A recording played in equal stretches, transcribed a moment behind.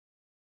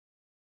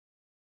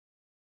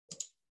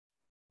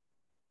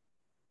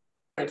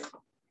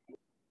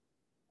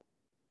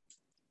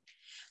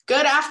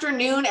Good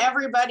afternoon,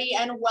 everybody,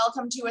 and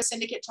welcome to a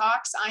Syndicate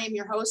Talks. I am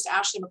your host,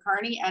 Ashley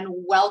McCarney, and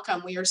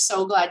welcome. We are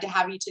so glad to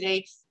have you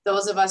today,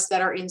 those of us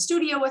that are in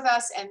studio with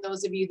us and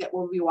those of you that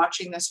will be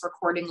watching this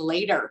recording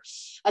later.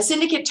 A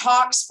Syndicate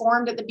Talks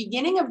formed at the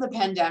beginning of the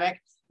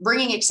pandemic,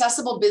 bringing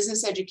accessible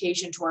business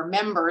education to our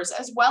members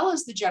as well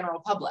as the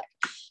general public.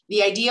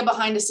 The idea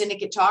behind a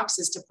Syndicate Talks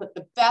is to put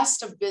the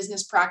best of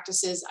business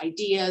practices,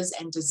 ideas,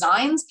 and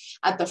designs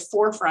at the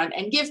forefront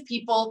and give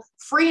people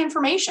free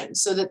information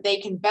so that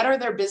they can better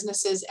their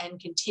businesses and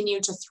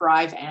continue to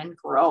thrive and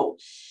grow.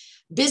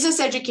 Business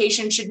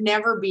education should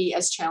never be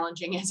as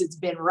challenging as it's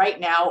been right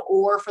now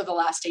or for the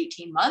last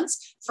 18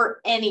 months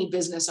for any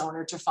business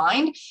owner to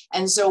find.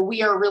 And so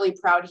we are really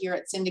proud here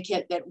at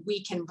Syndicate that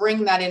we can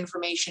bring that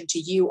information to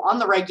you on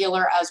the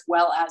regular as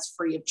well as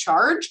free of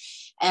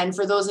charge. And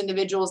for those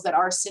individuals that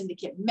are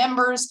Syndicate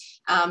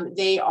members,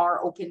 they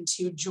are open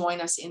to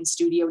join us in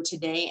studio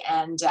today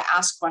and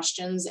ask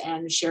questions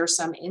and share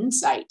some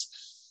insight.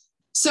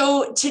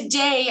 So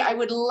today I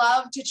would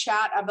love to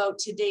chat about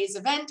today's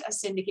event, a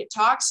Syndicate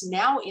Talks,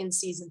 now in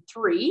season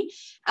 3.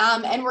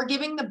 And we're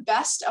giving the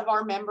best of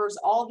our members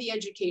all the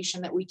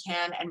education that we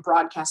can and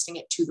broadcasting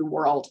it to the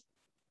world.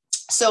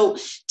 So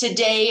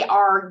today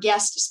our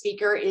guest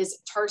speaker is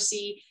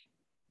Tarcy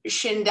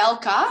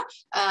Schindelka.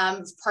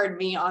 Pardon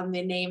me on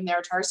the name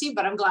there, Tarcy,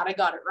 but I'm glad I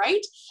got it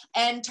right.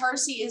 And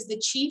Tarcy is the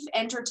Chief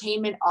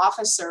Entertainment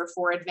Officer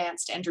for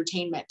Advanced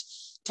Entertainment.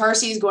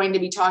 Tarcy is going to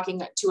be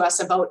talking to us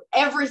about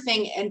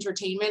everything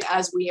entertainment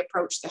as we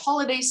approach the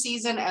holiday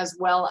season, as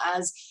well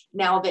as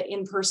now that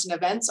in-person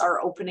events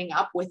are opening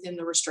up within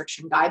the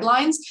restriction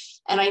guidelines.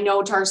 And I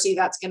know, Tarcy,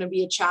 that's going to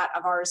be a chat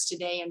of ours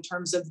today in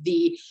terms of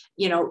the,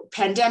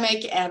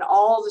 pandemic and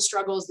all the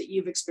struggles that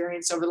you've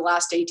experienced over the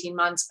last 18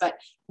 months. But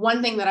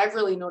one thing that I've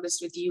really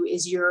noticed with you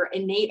is your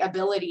innate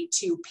ability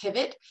to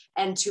pivot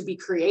and to be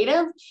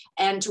creative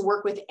and to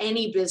work with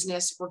any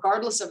business,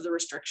 regardless of the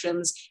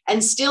restrictions,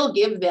 and still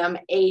give them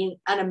an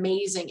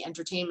amazing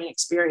entertainment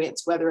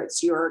experience, whether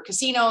it's your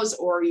casinos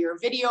or your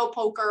video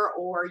poker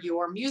or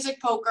your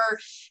music poker,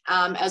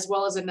 as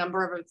well as a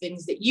number of other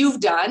things that you've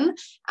done.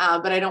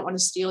 But I don't want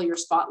to steal your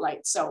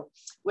spotlight. So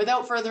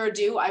without further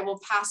ado, I will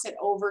pass it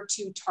over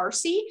to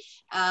Tarcy,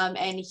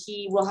 and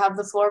he will have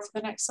the floor for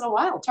the next little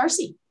while.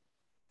 Tarcy.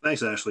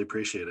 Thanks, Ashley.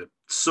 Appreciate it.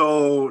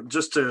 So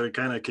just to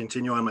kind of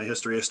continue on my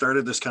history, I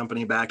started this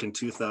company back in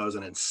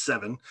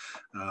 2007.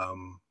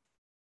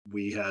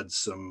 We had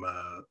some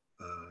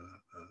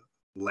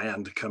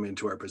land come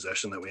into our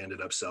possession that we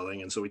ended up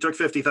selling. And so we took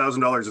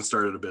 $50,000 and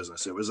started a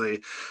business. It was a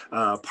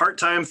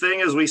part-time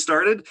thing as we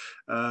started.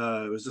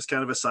 It was just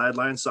kind of a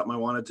sideline, something I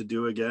wanted to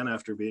do again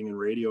after being in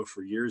radio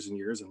for years and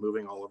years and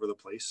moving all over the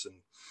place. And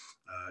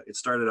it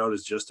started out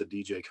as just a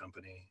DJ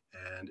company,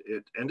 and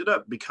it ended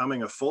up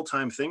becoming a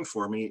full-time thing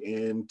for me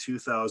in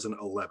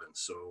 2011.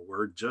 So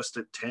we're just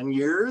at 10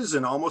 years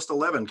and almost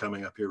 11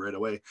 coming up here right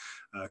away,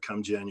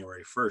 come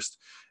January 1st.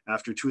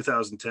 After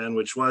 2010,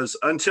 which was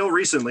until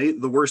recently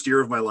the worst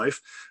year of my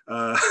life.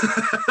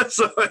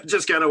 So it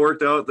just kind of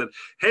worked out that,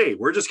 hey,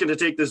 we're just going to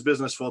take this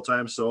business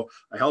full-time. So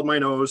I held my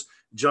nose,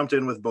 jumped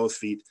in with both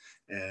feet,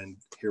 and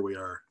here we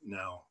are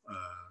now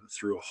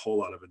through a whole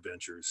lot of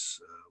adventures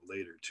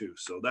later too.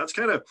 So that's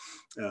kind of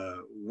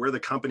where the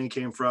company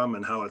came from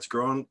and how it's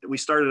grown. We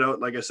started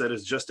out, like I said,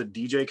 as just a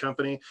DJ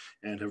company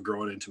and have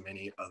grown into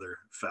many other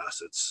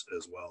facets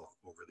as well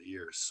over the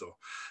years. So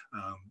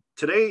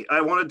today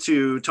I wanted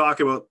to talk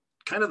about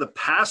kind of the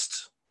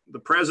past, the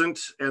present,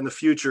 and the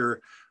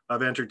future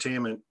of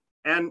entertainment,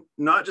 and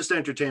not just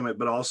entertainment,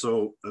 but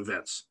also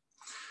events.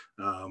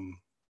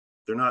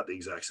 They're not the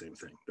exact same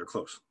thing. They're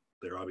close.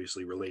 They're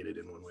obviously related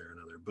in one way or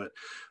another. But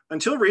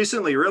until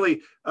recently,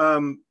 really,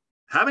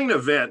 having an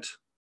event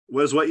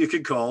was what you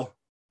could call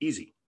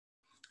easy.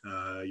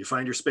 You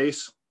find your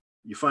space,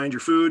 you find your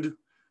food,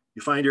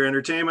 you find your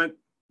entertainment,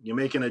 you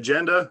make an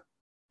agenda,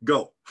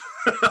 go.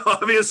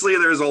 Obviously,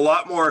 there's a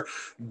lot more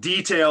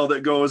detail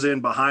that goes in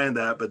behind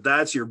that, but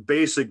that's your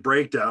basic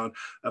breakdown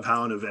of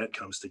how an event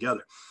comes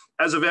together.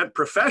 As event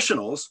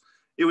professionals,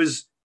 it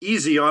was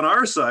easy on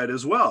our side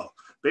as well.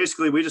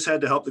 Basically, we just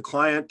had to help the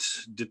client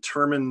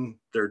determine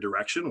their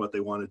direction, what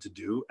they wanted to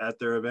do at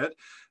their event,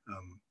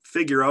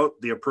 figure out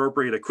the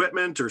appropriate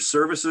equipment or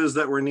services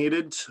that were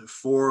needed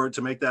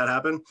to make that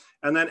happen,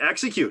 and then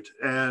execute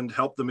and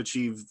help them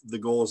achieve the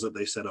goals that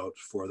they set out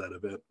for that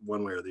event,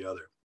 one way or the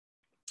other.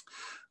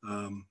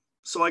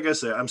 So like I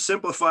say, I'm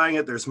simplifying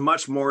it. There's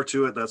much more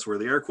to it. That's where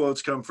the air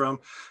quotes come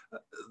from.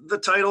 The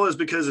title is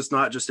because it's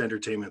not just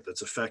entertainment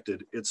that's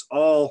affected. It's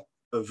all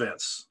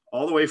events,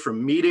 all the way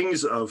from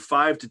meetings of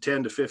 5 to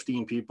 10 to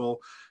 15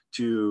 people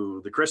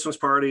to the Christmas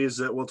parties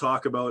that we'll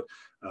talk about,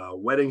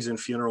 weddings and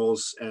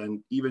funerals,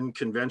 and even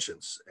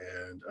conventions.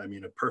 And I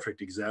mean, a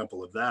perfect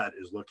example of that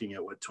is looking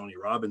at what Tony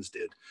Robbins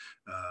did,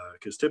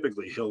 because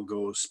typically he'll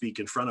go speak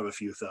in front of a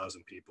few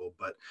thousand people,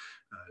 but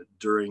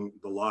during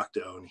the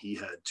lockdown, he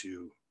had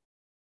to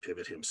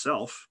pivot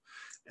himself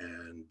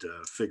and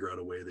figure out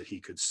a way that he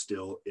could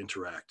still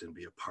interact and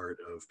be a part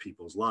of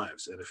people's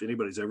lives. And if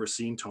anybody's ever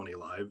seen Tony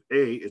live,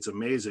 A, it's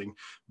amazing.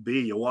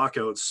 B, you walk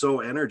out so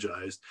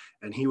energized,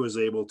 and he was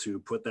able to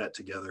put that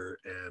together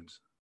and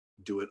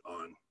do it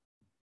on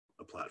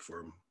a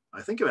platform.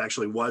 I think it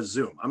actually was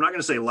Zoom. I'm not going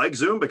to say like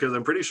Zoom because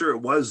I'm pretty sure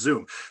it was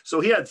Zoom. So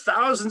he had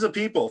thousands of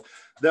people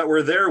that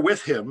were there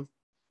with him,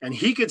 and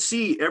he could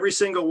see every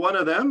single one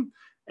of them.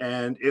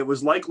 And it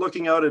was like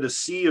looking out at a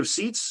sea of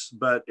seats,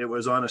 but it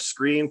was on a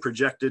screen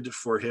projected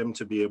for him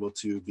to be able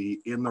to be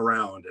in the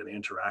round and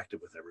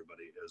interactive with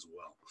everybody as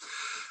well.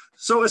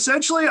 So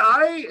essentially,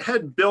 I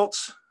had built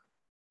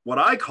what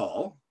I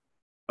call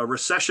a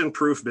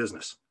recession-proof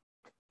business.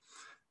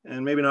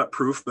 And maybe not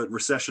proof, but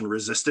recession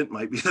resistant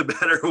might be the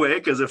better way.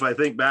 Because if I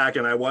think back,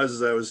 and I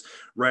was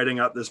writing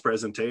up this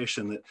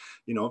presentation, that,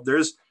 you know,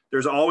 there's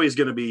always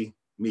going to be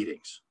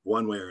meetings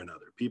one way or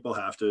another. People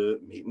have to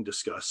meet and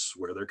discuss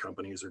where their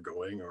companies are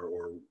going,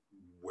 or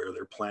where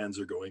their plans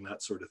are going,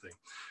 that sort of thing.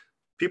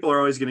 People are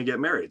always going to get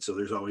married. So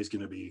there's always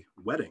going to be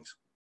weddings.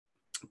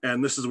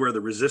 And this is where the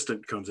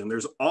resistant comes in.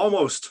 There's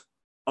almost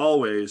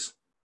always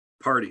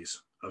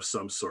parties of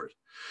some sort.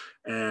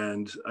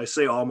 And I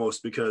say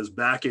almost because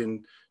back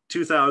in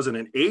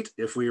 2008,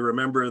 if we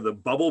remember the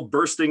bubble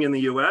bursting in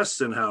the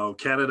US and how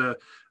Canada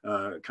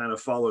kind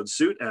of followed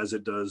suit, as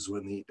it does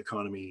when the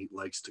economy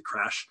likes to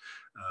crash,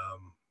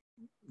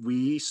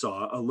 we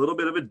saw a little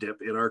bit of a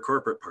dip in our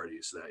corporate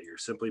parties that year,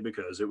 simply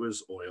because it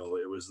was oil,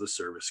 it was the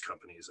service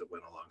companies that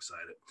went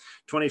alongside it.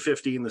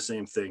 2015, the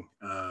same thing.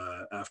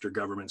 After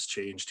governments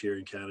changed here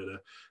in Canada,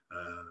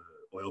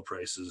 oil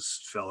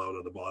prices fell out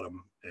of the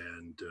bottom,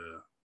 and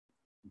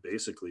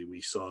basically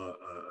we saw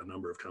a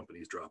number of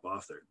companies drop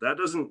off there. That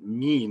doesn't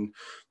mean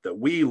that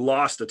we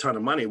lost a ton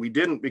of money. We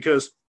didn't,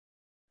 because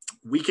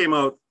we came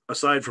out,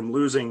 aside from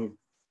losing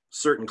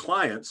certain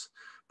clients,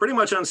 pretty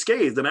much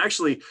unscathed. And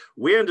actually,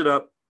 we ended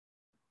up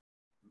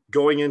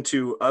going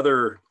into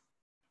other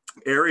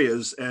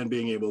areas and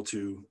being able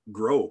to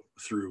grow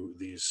through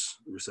these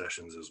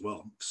recessions as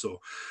well.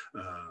 So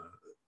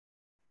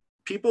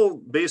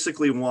people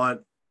basically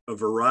want a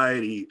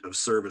variety of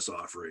service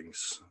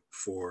offerings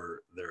for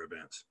their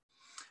events.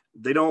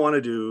 They don't want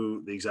to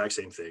do the exact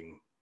same thing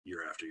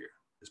year after year.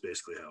 It's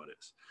basically how it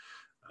is.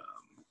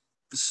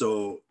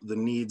 So the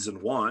needs and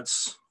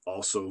wants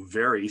also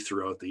vary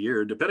throughout the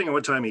year, depending on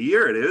what time of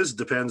year it is.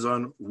 Depends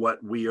on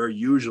what we are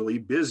usually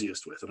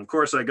busiest with. And of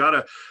course,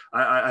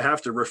 I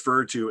have to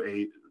refer to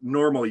a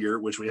normal year,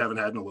 which we haven't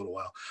had in a little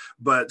while.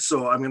 But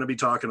so I'm going to be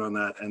talking on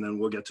that, and then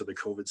we'll get to the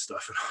COVID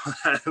stuff and all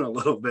that in a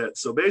little bit.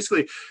 So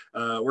basically,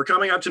 we're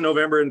coming up to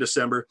November and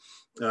December.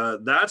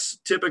 That's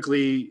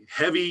typically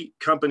heavy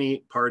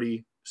company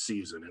party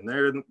season,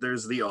 and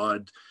there's the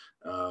odd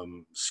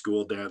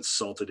school dance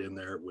salted in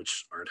there,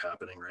 which aren't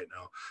happening right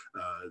now.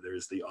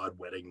 There's the odd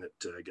wedding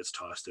that gets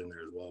tossed in there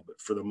as well. But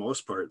for the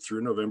most part,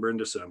 through November and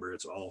December,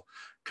 it's all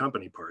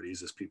company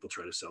parties as people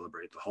try to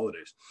celebrate the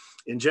holidays.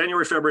 In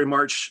January, February,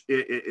 March,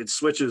 it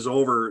switches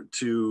over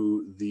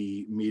to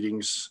the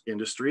meetings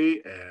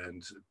industry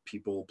and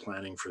people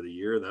planning for the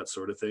year, that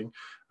sort of thing.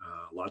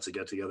 Lots of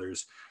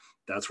get-togethers.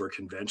 That's where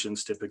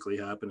conventions typically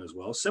happen as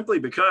well, simply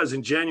because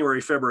in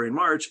January, February, and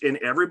March, in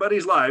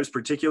everybody's lives,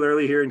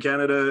 particularly here in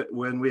Canada,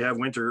 when we have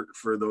winter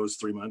for those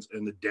 3 months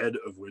and the dead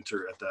of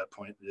winter at that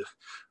point,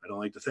 I don't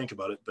like to think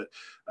about it, but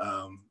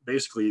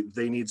basically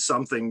they need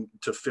something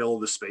to fill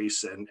the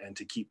space and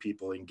to keep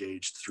people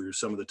engaged through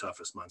some of the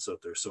toughest months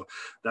out there. So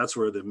that's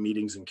where the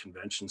meetings and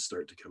conventions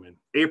start to come in.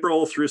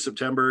 April through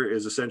September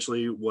is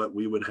essentially what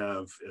we would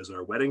have as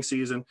our wedding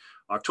season.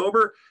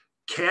 October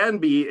can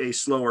be a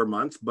slower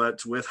month,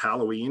 but with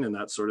Halloween and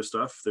that sort of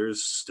stuff,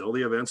 there's still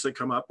the events that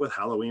come up with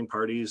Halloween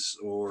parties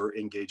or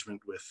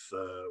engagement with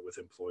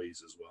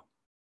employees as well.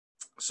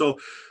 So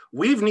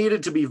we've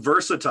needed to be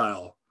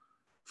versatile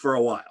for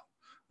a while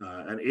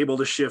and able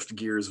to shift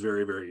gears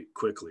very, very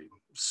quickly.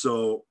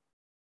 So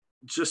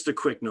just a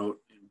quick note,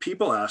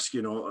 people ask,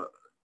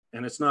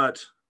 and it's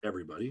not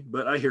everybody,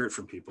 but I hear it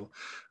from people.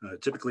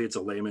 Typically it's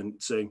a layman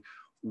saying,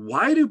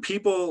 why do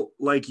people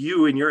like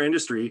you in your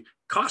industry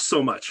cost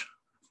so much?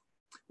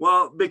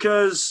 Well,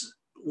 because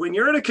when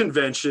you're at a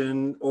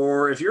convention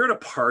or if you're at a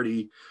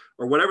party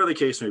or whatever the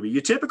case may be, you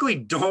typically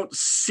don't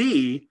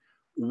see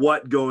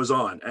what goes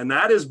on. And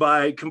that is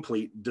by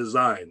complete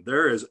design.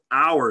 There is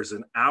hours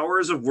and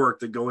hours of work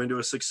that go into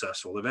a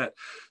successful event.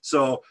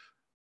 So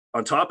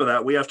on top of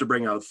that, we have to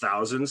bring out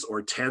thousands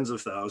or tens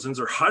of thousands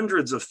or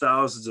hundreds of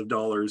thousands of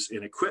dollars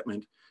in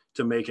equipment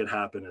to make it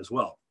happen as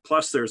well.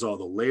 Plus there's all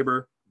the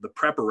labor, the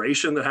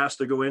preparation that has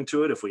to go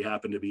into it if we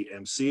happen to be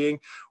emceeing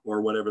or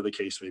whatever the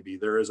case may be.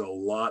 There is a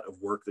lot of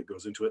work that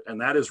goes into it.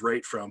 And that is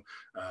right from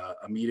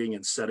a meeting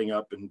and setting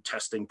up and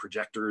testing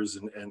projectors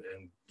and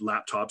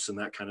laptops and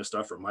that kind of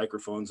stuff, or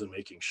microphones, and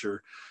making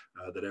sure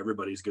that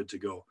everybody's good to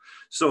go.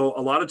 So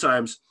a lot of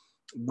times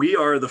we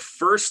are the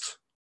first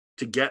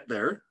to get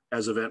there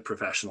as event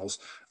professionals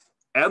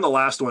and the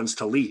last ones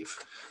to leave.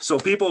 So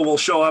people will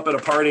show up at a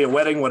party, a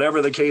wedding,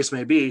 whatever the case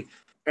may be,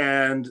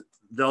 and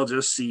they'll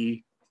just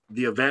see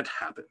the event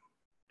happen.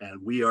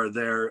 And we are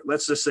there.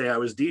 Let's just say I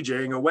was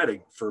DJing a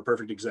wedding, for a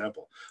perfect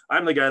example.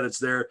 I'm the guy that's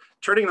there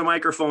turning the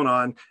microphone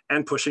on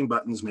and pushing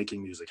buttons,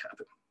 making music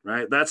happen,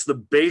 right? That's the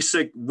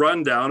basic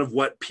rundown of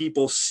what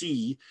people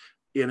see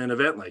in an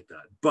event like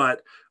that.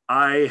 But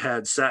I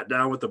had sat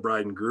down with the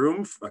bride and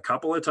groom a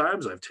couple of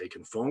times. I've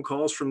taken phone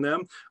calls from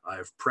them.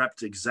 I've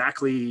prepped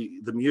exactly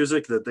the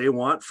music that they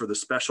want for the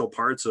special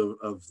parts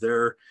of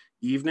their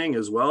evening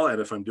as well. And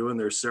if I'm doing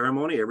their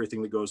ceremony,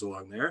 everything that goes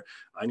along there,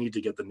 I need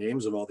to get the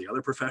names of all the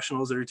other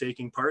professionals that are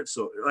taking part.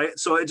 So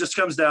it just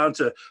comes down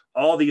to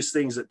all these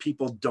things that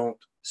people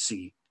don't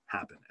see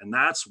happen. And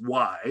that's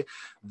why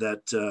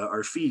that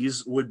our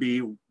fees would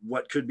be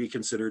what could be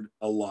considered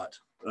a lot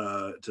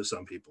to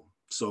some people.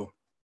 So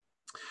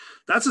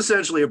that's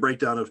essentially a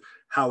breakdown of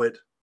how it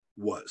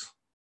was.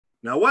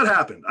 Now, what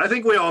happened? I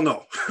think we all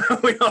know.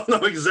 We all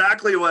know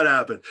exactly what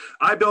happened.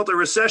 I built a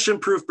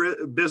recession-proof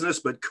business,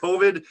 but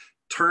COVID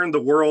turned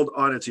the world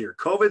on its ear.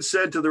 COVID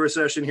said to the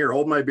recession, here,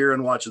 hold my beer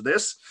and watch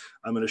this.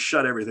 I'm going to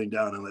shut everything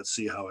down and let's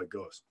see how it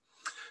goes.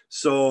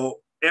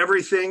 So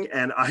everything,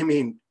 and I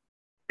mean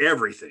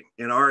everything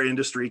in our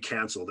industry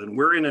canceled. And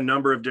we're in a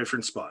number of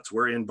different spots.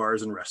 We're in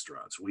bars and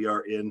restaurants. We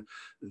are in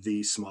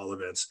the small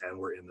events and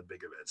we're in the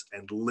big events.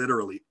 And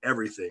literally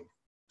everything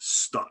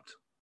stopped.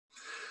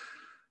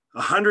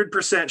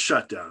 100%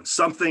 shutdown,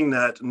 something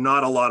that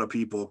not a lot of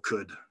people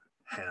could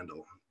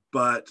handle.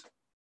 But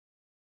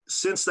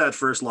since that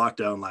first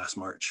lockdown last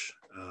March,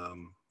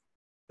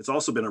 it's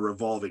also been a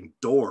revolving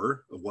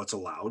door of what's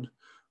allowed,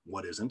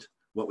 what isn't,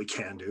 what we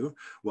can do,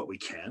 what we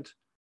can't,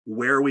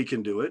 where we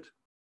can do it,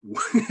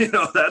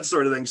 that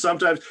sort of thing.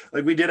 Sometimes,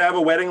 like we did have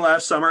a wedding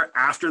last summer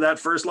after that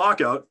first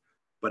lockout,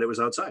 but it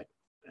was outside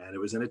and it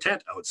was in a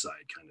tent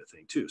outside kind of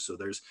thing too. So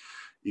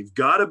you've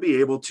got to be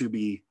able to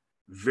be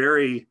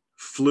very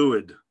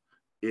fluid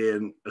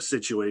in a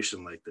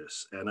situation like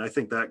this. And I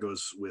think that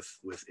goes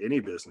with any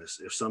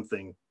business. If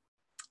something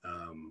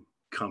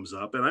comes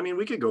up, and I mean,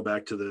 we could go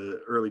back to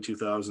the early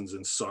 2000s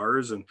and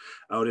SARS and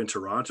out in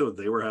Toronto,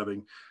 they were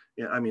having,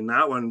 I mean,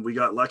 that one, we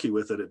got lucky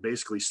with it. It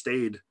basically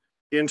stayed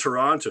in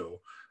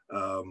Toronto,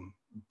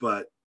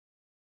 but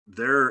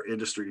their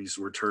industries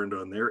were turned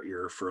on their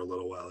ear for a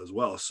little while as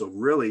well. So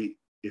really,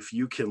 if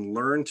you can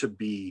learn to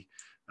be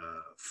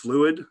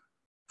fluid,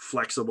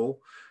 flexible,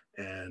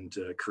 and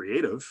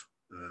creative,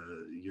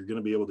 you're going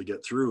to be able to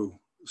get through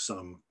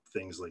some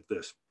things like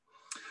this.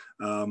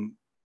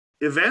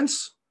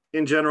 Events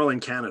in general in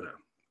Canada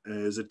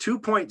is a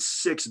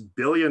 $2.6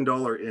 billion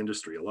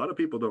industry. A lot of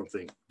people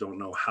don't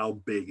know how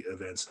big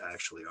events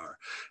actually are.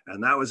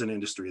 And that was an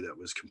industry that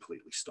was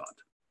completely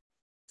stopped.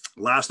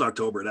 Last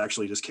October, it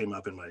actually just came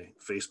up in my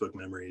Facebook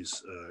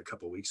memories a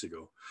couple of weeks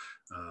ago.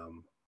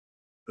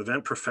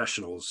 Event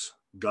professionals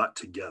got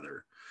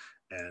together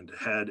and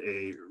had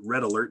a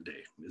red alert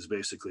day is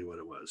basically what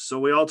it was. So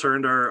we all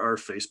turned our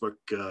Facebook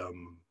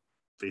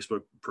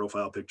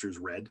profile pictures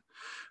red.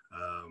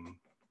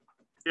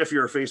 If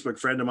you're a Facebook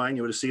friend of mine,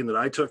 you would have seen that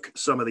I took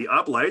some of the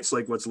up lights,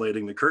 like what's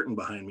lighting the curtain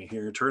behind me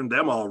here, turned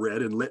them all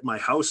red and lit my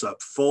house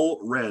up full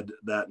red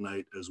that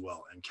night as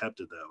well and kept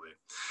it that way.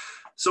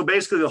 So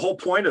basically the whole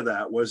point of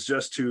that was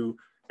just to,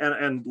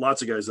 and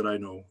lots of guys that I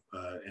know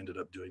ended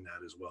up doing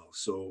that as well.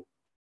 So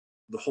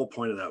the whole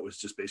point of that was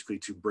just basically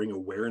to bring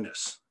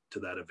awareness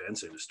to that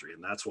events industry.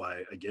 And that's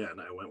why, again,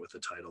 I went with the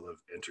title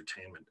of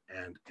entertainment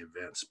and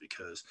events,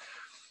 because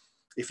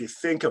if you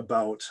think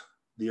about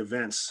the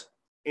events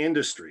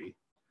industry,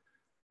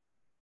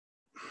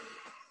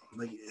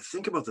 like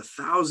think about the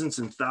thousands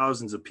and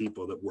thousands of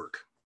people that work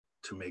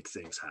to make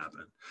things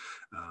happen.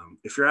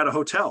 If you're at a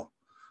hotel,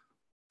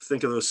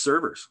 think of those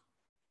servers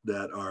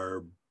that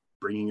are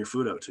bringing your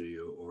food out to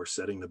you or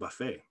setting the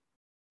buffet.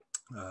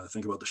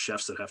 Think about the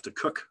chefs that have to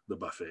cook the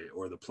buffet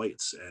or the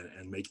plates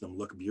and make them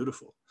look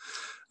beautiful.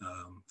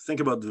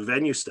 Think about the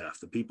venue staff,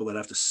 the people that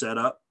have to set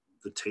up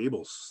the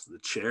tables, the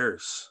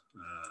chairs,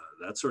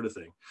 that sort of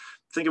thing.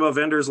 Think about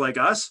vendors like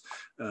us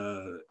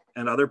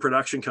and other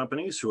production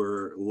companies who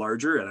are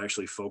larger and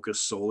actually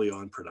focus solely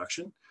on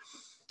production.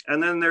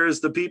 And then there's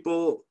the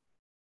people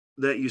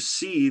that you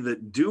see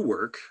that do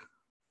work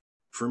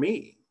for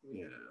me,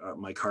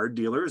 my card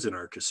dealers in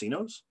our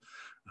casinos,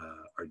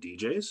 our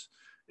DJs,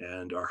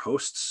 and our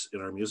hosts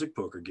in our music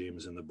poker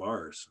games in the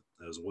bars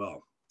as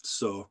well.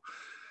 So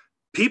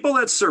people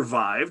that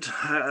survived,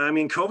 I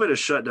mean, COVID has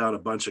shut down a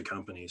bunch of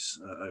companies.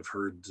 I've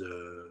heard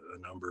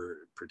a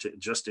number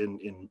just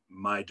in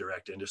my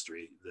direct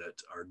industry that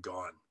are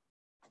gone.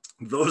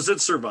 Those that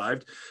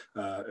survived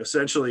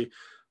essentially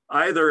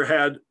either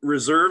had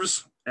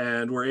reserves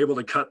and were able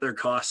to cut their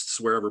costs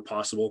wherever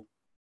possible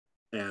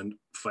and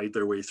fight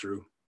their way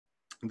through.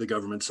 The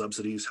government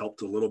subsidies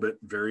helped a little bit,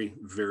 very,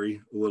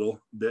 very little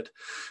bit,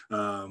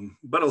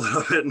 but a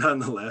little bit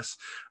nonetheless.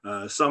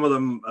 Some of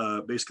them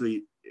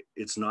basically,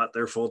 it's not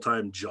their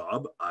full-time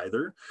job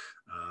either.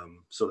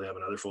 So they have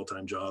another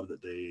full-time job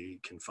that they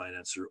can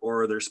finance through,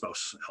 or their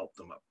spouse helped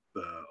them up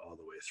all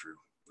the way through.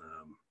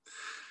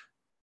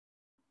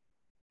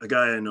 A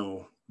guy I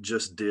know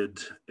just did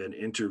an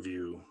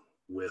interview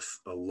with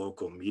a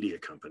local media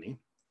company.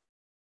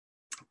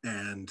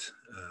 And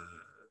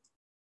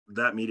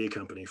that media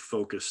company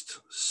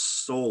focused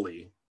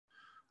solely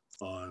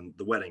on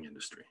the wedding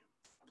industry.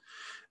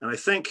 And I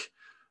think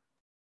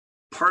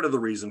part of the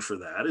reason for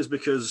that is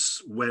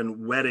because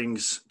when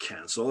weddings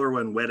cancel or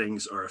when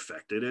weddings are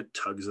affected, it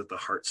tugs at the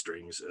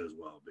heartstrings as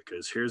well.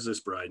 Because here's this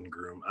bride and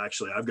groom.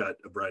 Actually, I've got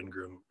a bride and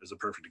groom as a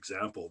perfect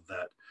example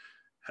that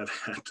have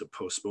had to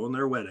postpone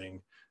their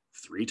wedding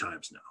 3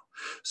 times now.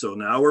 So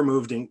now we're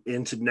moving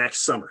into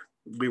next summer.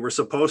 We were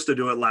supposed to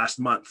do it last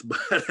month,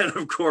 but then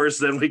of course,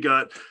 then we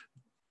got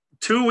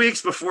 2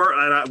 weeks before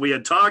we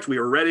had talked, we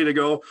were ready to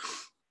go.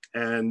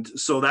 And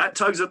so that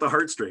tugs at the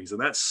heartstrings,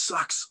 and that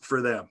sucks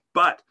for them.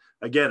 But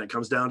again, it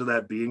comes down to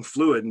that being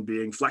fluid and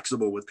being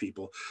flexible with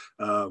people.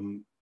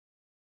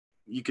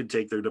 You could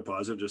take their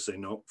deposit, just say,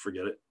 no,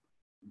 forget it,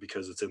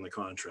 because it's in the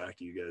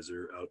contract. You guys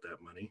are out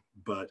that money.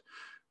 But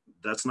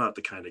that's not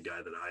the kind of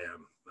guy that I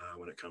am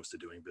when it comes to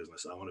doing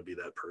business. I want to be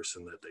that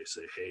person that they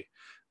say, hey,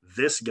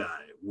 this guy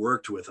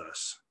worked with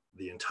us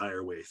the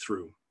entire way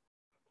through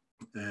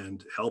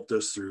and helped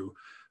us through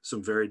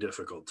some very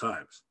difficult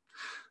times.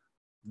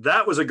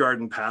 That was a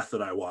garden path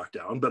that I walked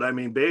down. But I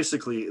mean,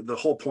 basically, the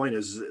whole point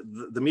is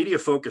the media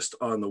focused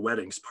on the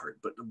weddings part.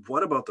 But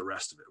what about the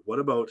rest of it? What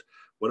about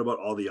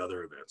all the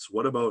other events?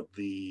 What about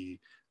the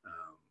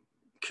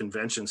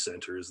convention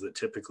centers that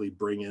typically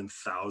bring in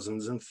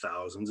thousands and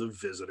thousands of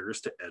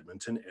visitors to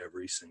Edmonton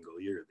every single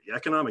year? The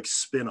economic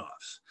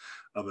spin-offs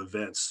of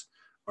events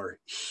are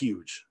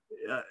huge.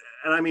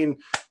 And I mean,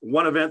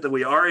 one event that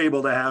we are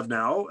able to have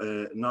now,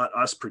 not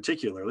us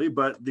particularly,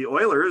 but the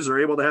Oilers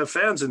are able to have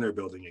fans in their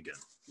building again,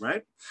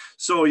 right?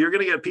 So you're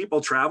going to get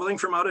people traveling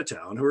from out of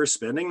town who are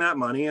spending that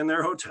money in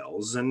their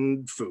hotels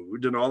and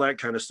food and all that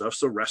kind of stuff.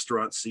 So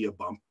restaurants see a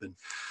bump, and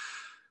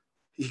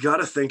you got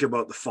to think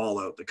about the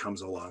fallout that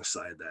comes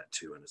alongside that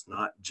too. And it's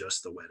not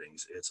just the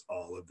weddings, it's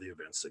all of the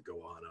events that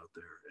go on out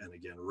there. And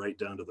again, right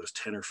down to those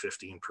 10 or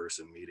 15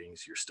 person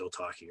meetings, you're still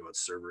talking about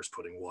servers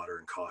putting water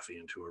and coffee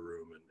into a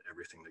room and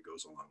everything that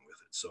goes along with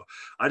it. So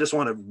I just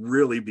want to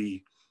really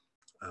be,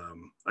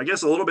 I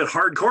guess, a little bit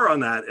hardcore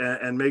on that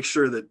and make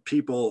sure that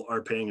people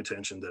are paying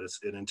attention that it's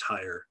an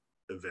entire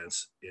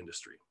events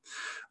industry.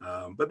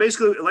 But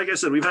basically, like I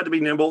said, we've had to be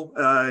nimble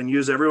and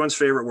use everyone's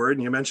favorite word.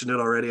 And you mentioned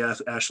it already,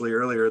 Ashley,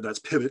 earlier. That's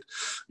pivot.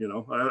 You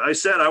know, I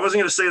said I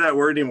wasn't going to say that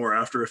word anymore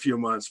after a few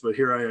months, but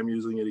here I am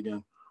using it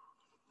again.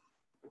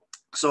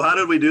 So how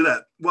did we do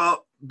that?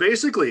 Well,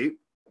 basically,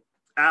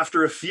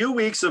 after a few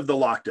weeks of the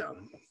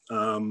lockdown,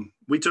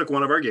 we took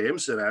one of our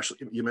games, and Ashley,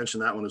 you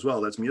mentioned that one as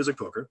well. That's music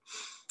poker.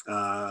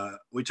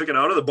 We took it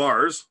out of the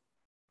bars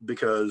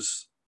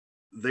because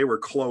they were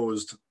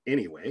closed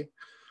anyway,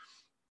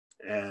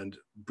 and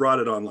brought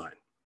it online.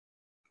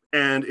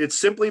 And it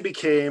simply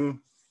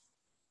became,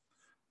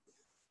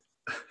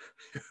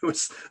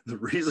 the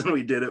reason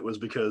we did it was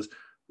because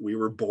we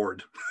were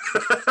bored.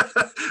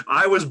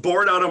 I was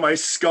bored out of my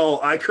skull.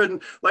 I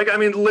couldn't,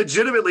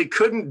 legitimately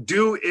couldn't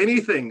do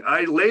anything.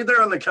 I laid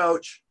there on the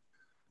couch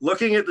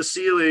looking at the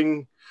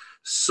ceiling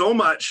so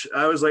much.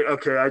 I was like,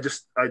 okay,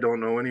 I don't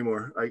know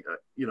anymore.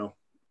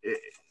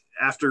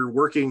 After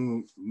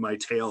working my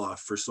tail off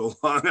for so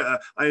long,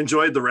 I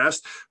enjoyed the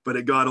rest, but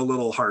it got a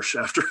little harsh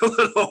after a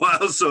little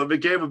while. So it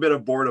became a bit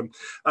of boredom.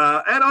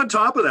 And on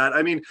top of that,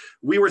 I mean,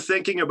 we were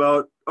thinking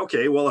about,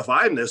 okay, well, if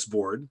I'm this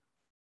bored,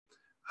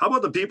 how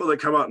about the people that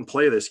come out and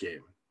play this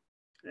game?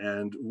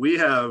 And we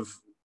have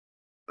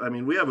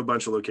a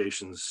bunch of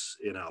locations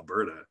in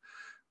Alberta,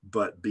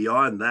 but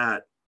beyond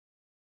that,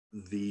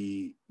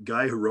 the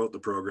guy who wrote the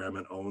program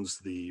and owns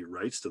the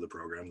rights to the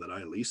program that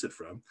I lease it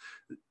from,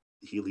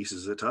 he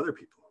leases it to other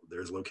people.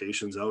 There's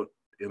locations out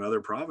in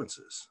other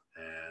provinces.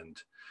 And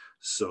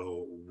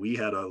so we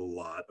had a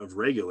lot of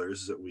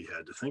regulars that we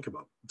had to think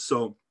about.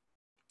 So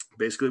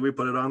basically we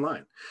put it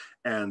online,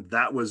 and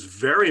that was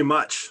very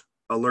much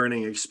a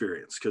learning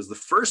experience, because the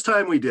first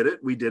time we did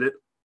it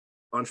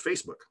on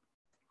Facebook.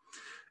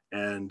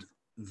 And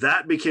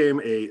that became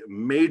a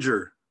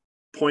major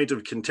point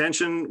of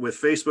contention with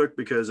Facebook,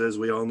 because as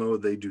we all know,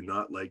 they do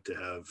not like to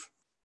have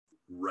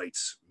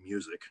rights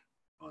music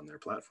on their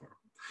platform.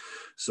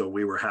 So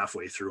we were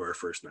halfway through our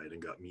first night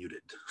and got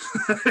muted.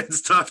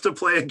 It's tough to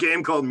play a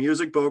game called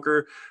music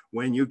poker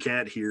when you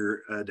can't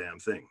hear a damn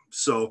thing.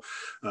 So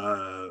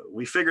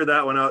we figured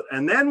that one out.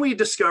 And then we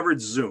discovered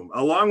Zoom,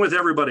 along with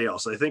everybody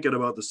else, I think at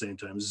about the same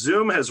time.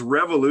 Zoom has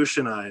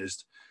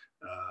revolutionized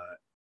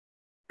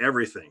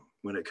everything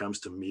when it comes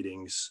to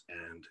meetings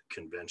and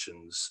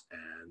conventions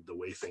and the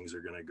way things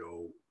are going to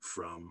go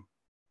from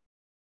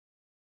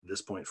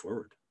this point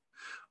forward.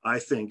 I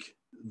think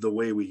the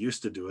way we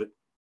used to do it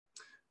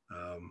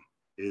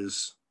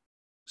is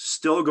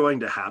still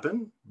going to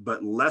happen,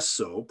 but less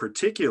so,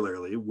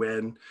 particularly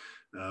when,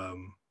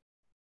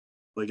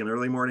 like an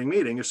early morning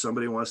meeting, if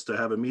somebody wants to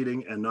have a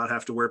meeting and not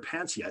have to wear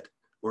pants yet,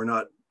 or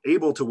not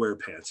able to wear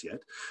pants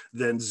yet,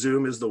 then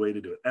Zoom is the way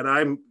to do it. And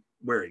I'm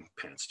wearing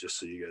pants, just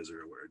so you guys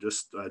are aware.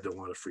 I don't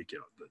want to freak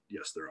out, but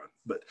yes, they're on.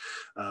 But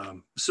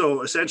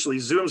so essentially,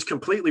 Zoom's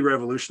completely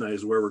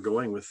revolutionized where we're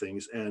going with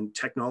things, and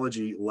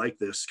technology like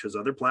this, because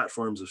other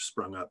platforms have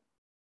sprung up,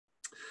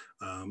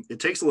 It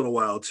takes a little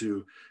while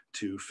to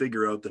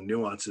figure out the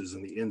nuances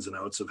and the ins and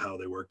outs of how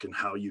they work and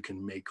how you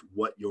can make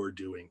what you're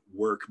doing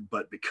work.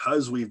 But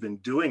because we've been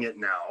doing it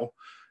now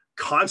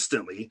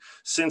constantly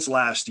since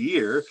last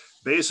year,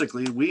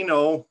 basically we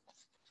know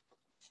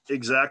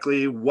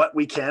exactly what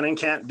we can and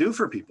can't do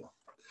for people.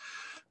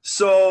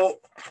 So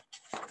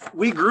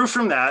we grew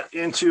from that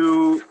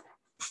into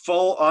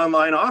full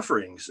online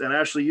offerings. And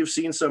actually, you've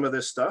seen some of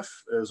this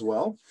stuff as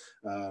well,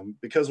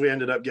 because we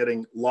ended up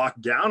getting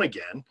locked down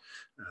again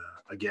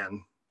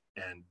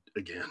and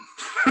again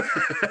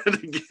and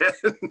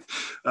again.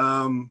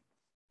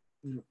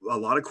 A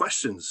lot of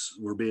questions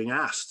were being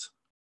asked.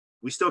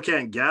 We still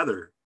can't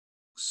gather.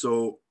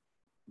 So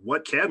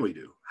what can we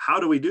do? How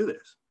do we do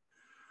this?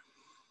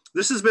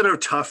 This has been a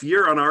tough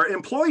year on our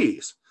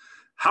employees.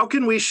 How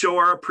can we show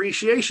our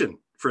appreciation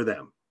for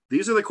them?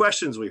 These are the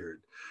questions we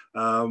heard.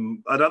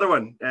 Another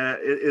one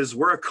is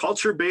we're a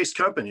culture-based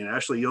company. And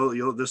actually,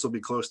 this will be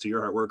close to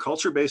your heart. We're a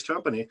culture-based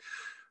company,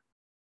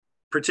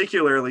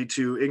 particularly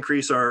to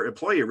increase our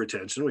employee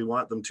retention. We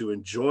want them to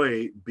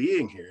enjoy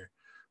being here.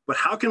 But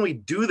how can we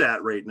do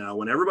that right now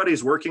when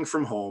everybody's working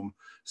from home,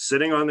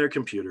 sitting on their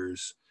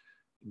computers,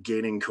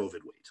 gaining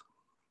COVID weight?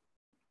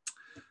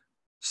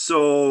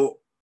 So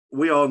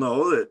we all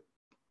know that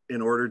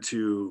in order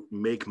to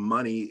make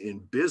money in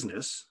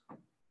business,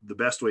 the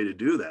best way to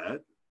do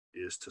that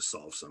is to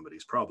solve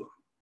somebody's problem.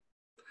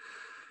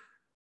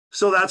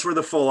 So that's where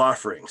the full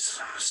offerings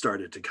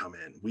started to come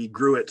in. We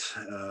grew it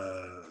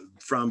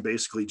from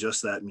basically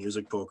just that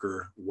music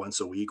poker once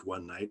a week,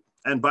 one night.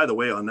 And by the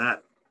way, on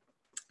that,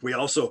 we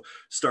also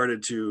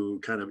started to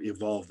kind of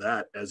evolve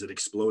that as it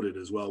exploded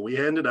as well. We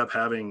ended up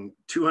having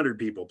 200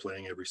 people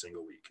playing every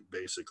single week,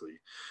 basically.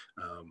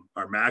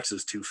 Our max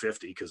is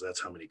 250 because that's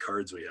how many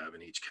cards we have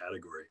in each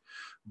category.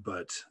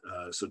 But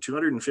so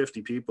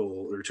 250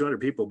 people or 200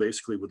 people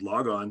basically would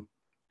log on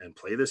and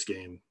play this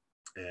game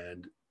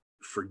and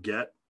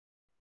forget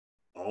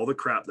all the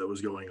crap that was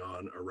going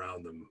on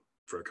around them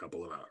for a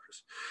couple of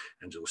hours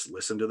and just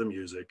listen to the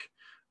music,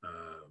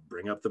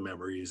 bring up the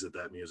memories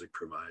that music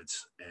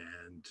provides,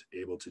 and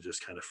able to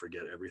just kind of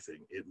forget everything.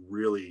 It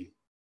really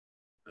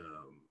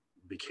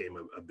became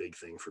a big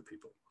thing for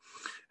people.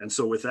 And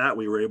so with that,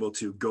 we were able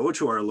to go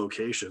to our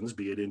locations,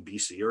 be it in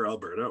BC or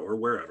Alberta or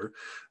wherever.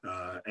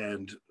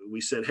 And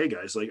we said, hey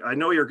guys, like, I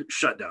know you're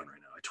shut down right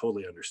now. I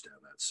totally understand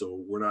that.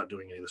 So we're not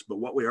doing any of this, but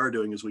what we are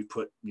doing is we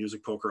put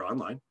music poker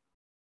online.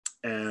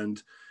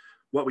 And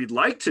what we'd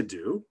like to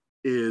do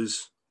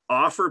is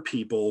offer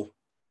people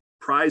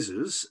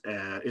prizes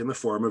in the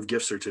form of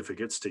gift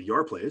certificates to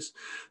your place.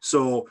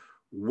 So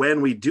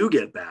when we do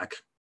get back,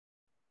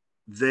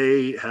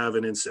 they have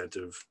an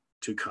incentive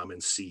to come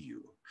and see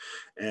you.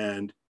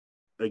 And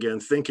again,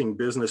 thinking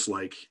business,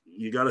 like,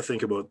 you got to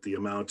think about the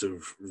amount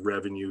of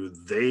revenue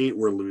they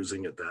were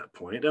losing at that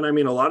point. And I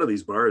mean, a lot of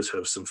these bars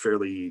have some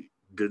fairly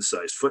good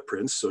sized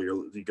footprints. So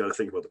you got to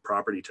think about the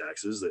property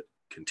taxes that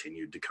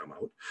continued to come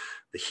out,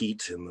 the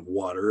heat and the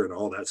water and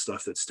all that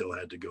stuff that still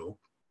had to go.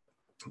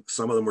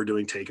 Some of them were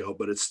doing takeout,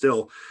 but it's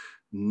still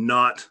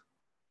not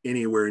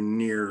anywhere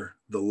near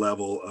the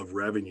level of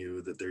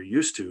revenue that they're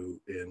used to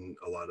in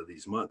a lot of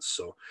these months.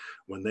 So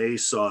when they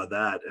saw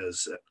that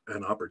as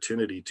an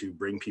opportunity to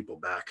bring people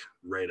back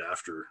right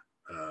after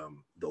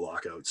the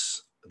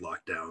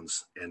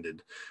lockdowns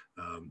ended,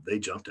 they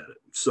jumped at it.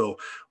 So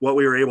what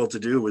we were able to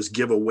do was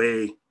give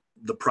away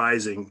the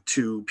prizing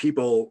to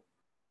people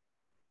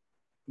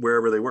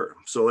wherever they were.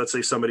 So let's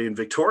say somebody in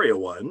Victoria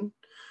won.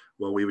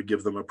 Well, we would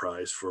give them a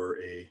prize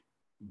for a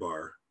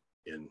bar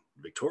in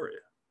Victoria.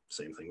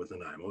 Same thing with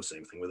Nanaimo,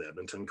 same thing with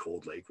Edmonton,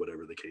 Cold Lake,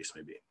 whatever the case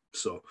may be.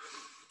 So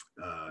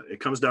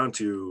it comes down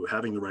to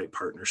having the right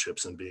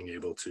partnerships and being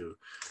able to,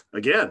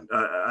 again,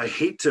 I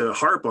hate to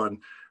harp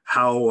on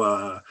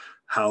how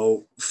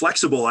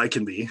flexible I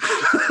can be,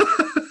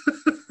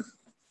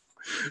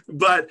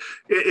 but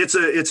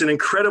it's an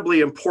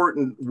incredibly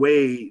important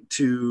way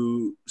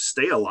to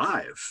stay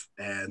alive.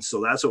 And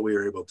so that's what we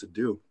were able to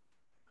do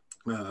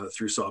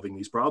through solving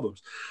these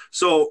problems.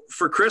 So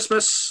for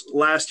Christmas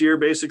last year,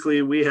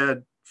 basically, we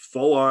had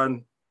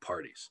full-on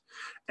parties.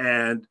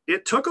 And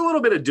it took a little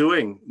bit of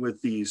doing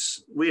with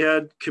these. We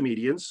had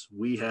comedians,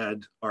 we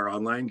had our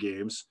online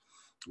games,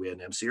 we had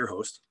an MC or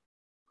host,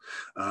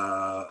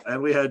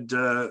 and we had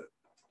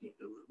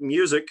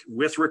music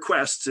with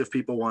requests if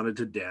people wanted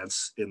to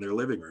dance in their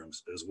living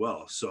rooms as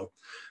well. So,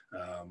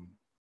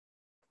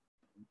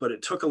 but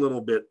it took a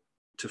little bit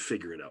to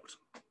figure it out.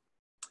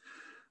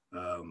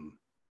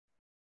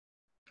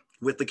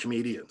 With the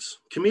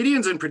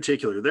comedians in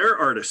particular, they're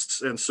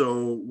artists. And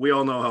so we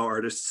all know how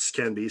artists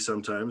can be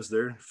sometimes.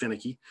 They're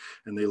finicky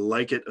and they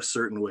like it a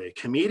certain way.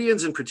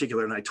 Comedians in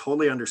particular, and I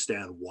totally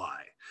understand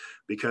why,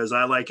 because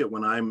I like it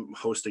when I'm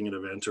hosting an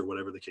event or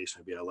whatever the case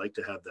may be. I like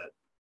to have that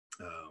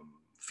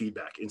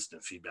feedback,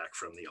 instant feedback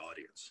from the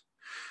audience.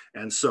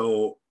 And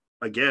so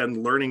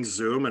again, learning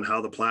Zoom and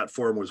how the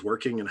platform was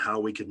working and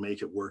how we could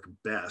make it work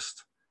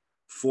best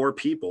for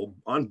people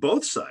on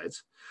both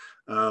sides,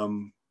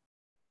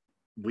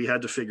 we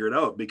had to figure it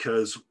out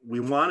because we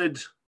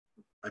wanted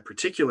I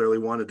particularly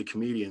wanted the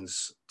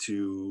comedians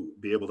to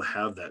be able to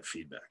have that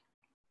feedback.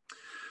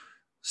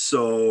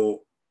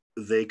 So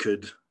they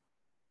could,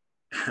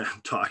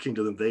 talking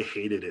to them, they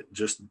hated it.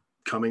 Just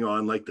coming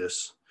on like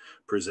this,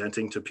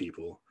 presenting to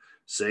people,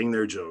 saying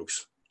their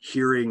jokes,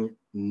 hearing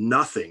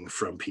nothing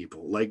from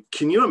people. Like,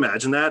 can you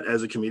imagine that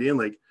as a comedian?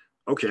 Like,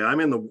 okay, I'm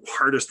in the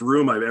hardest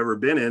room I've ever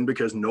been in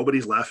because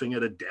nobody's laughing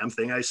at a damn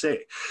thing I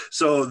say.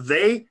 So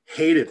they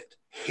hated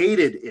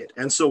it.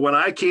 And so when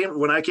I came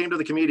to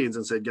the comedians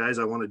and said, guys,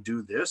 I want to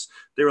do this,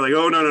 they were like,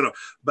 oh, no.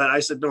 But I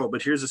said, no,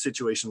 but here's the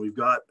situation. We've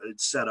got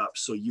it set up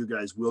so you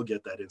guys will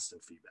get that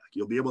instant feedback.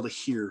 You'll be able to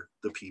hear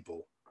the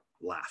people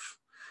laugh.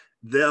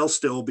 They'll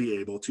still be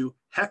able to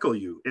heckle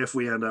you if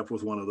we end up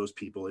with one of those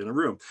people in a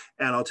room.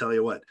 And I'll tell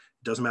you what,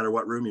 it doesn't matter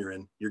what room you're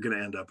in, you're going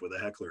to end up with a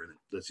heckler in it.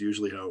 That's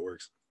usually how it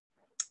works.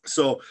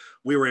 So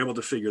we were able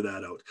to figure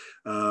that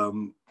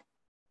out.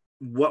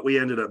 What we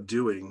ended up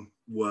doing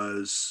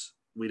was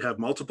we'd have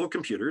multiple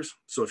computers.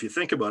 So if you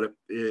think about it,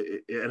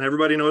 and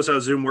everybody knows how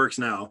Zoom works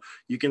now,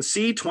 you can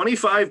see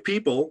 25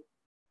 people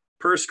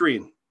per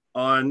screen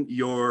on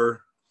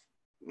your,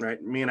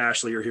 right? Me and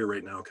Ashley are here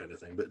right now kind of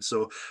thing. But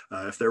so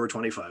if there were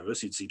 25 of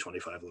us, you'd see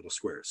 25 little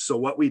squares. So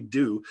what we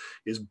do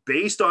is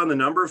based on the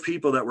number of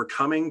people that were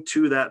coming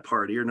to that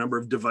party or number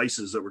of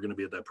devices that were going to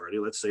be at that party,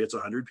 let's say it's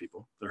 100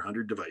 people, there are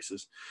 100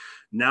 devices.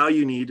 Now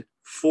you need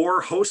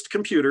 4 host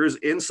computers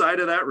inside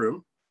of that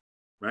room,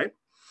 right?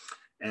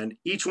 And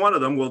each one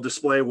of them will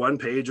display one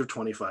page of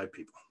 25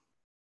 people.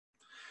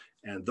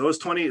 And those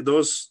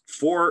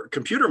 4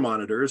 computer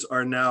monitors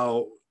are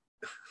now,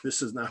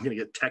 this is now going to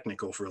get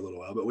technical for a little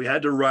while, but we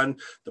had to run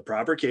the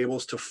proper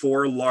cables to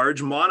 4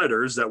 large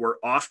monitors that were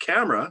off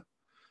camera.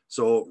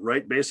 So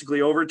right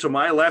basically over to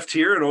my left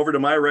here and over to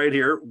my right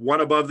here, one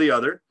above the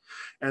other.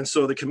 And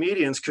so the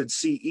comedians could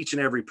see each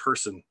and every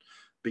person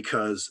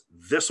because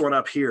this one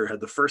up here had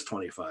the first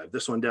 25,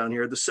 this one down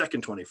here had the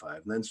second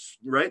 25, and then,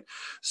 right?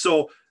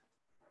 So,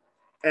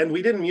 and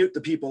we didn't mute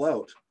the people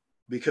out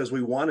because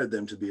we wanted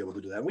them to be able to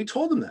do that. And we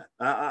told them that.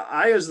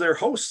 I, as their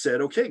host, said,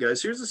 okay,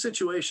 guys, here's the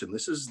situation.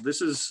 This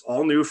is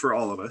all new for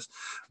all of us,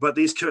 but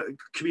these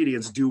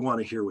comedians do want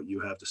to hear what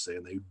you have to say,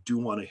 and they do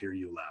want to hear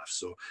you laugh.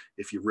 So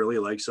if you really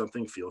like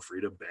something, feel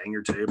free to bang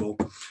your table,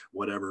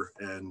 whatever,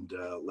 and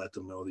let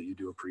them know that you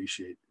do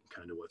appreciate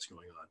kind of what's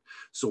going on.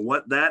 So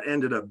what that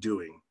ended up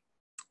doing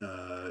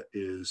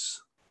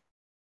is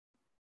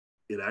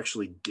it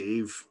actually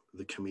gave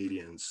the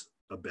comedians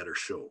a better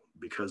show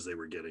because they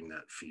were getting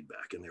that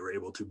feedback and they were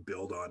able to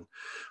build on,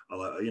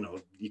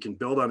 you can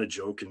build on a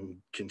joke and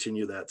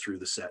continue that through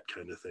the set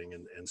kind of thing.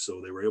 And so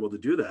they were able to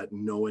do that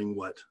knowing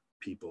what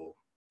people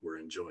were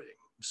enjoying.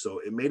 So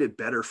it made it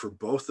better for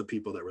both the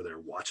people that were there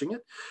watching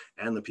it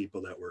and the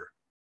people that were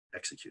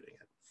executing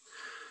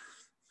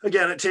it.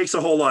 Again, it takes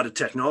a whole lot of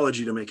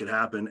technology to make it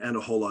happen and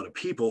a whole lot of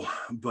people,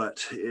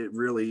 but it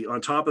really,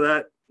 on top of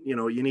that,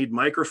 you need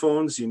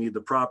microphones, you need the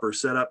proper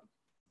setup,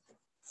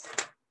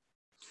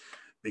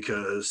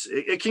 because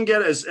it can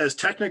get as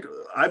technical.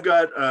 I've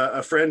got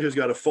a friend who's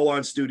got a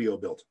full-on studio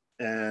built.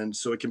 And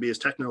so it can be as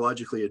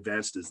technologically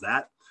advanced as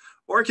that,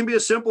 or it can be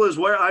as simple as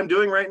what I'm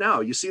doing right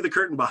now. You see the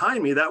curtain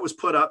behind me, that was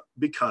put up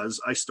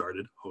because I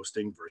started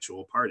hosting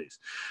virtual parties.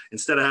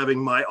 Instead of having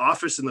my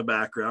office in the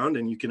background,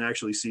 and you can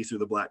actually see through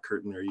the black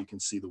curtain there, you can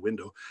see the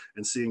window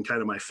and seeing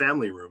kind of my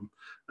family room.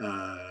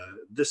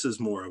 This is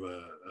more of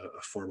a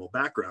formal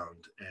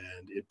background,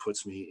 and it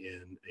puts me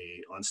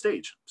on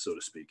stage, so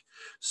to speak.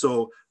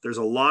 So there's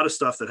a lot of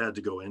stuff that had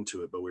to go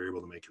into it, but we were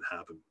able to make it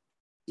happen.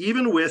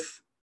 Even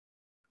with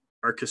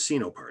our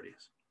casino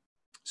parties.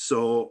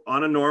 So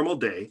on a normal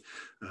day,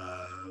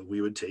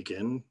 we would take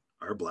in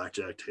our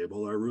blackjack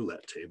table, our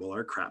roulette table,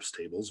 our craps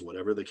tables,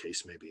 whatever the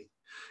case may be,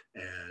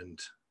 and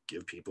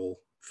give people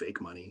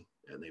fake money.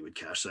 And they would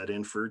cash that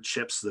in for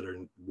chips that are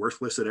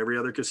worthless at every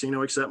other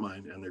casino except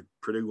mine. And they're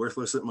pretty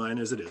worthless at mine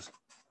as it is.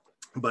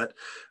 But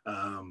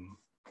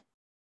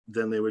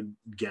then they would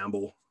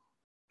gamble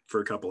for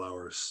a couple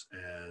hours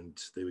and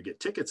they would get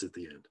tickets at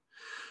the end.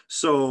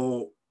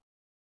 So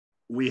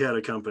we had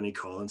a company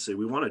call and say,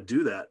 we want to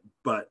do that,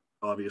 but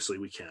obviously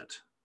we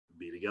can't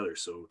be together.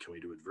 So can we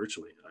do it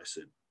virtually? I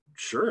said,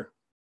 sure.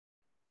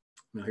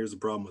 Now here's the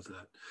problem with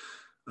that.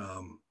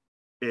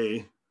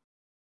 A,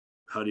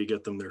 how do you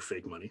get them their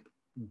fake money?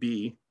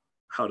 B,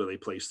 how do they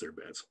place their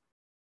bets?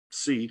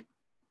 C,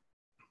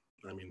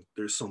 I mean,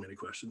 there's so many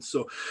questions.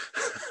 So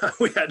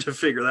we had to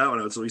figure that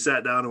one out. So we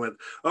sat down and went,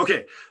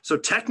 okay, so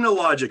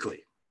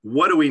technologically,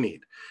 what do we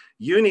need?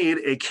 You need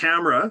a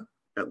camera,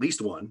 at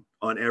least one,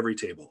 on every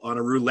table. On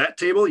a roulette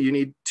table, you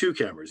need 2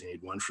 cameras. You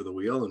need one for the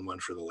wheel and one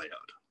for the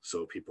layout,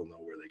 so people know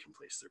where they can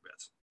place their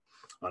bets.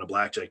 On a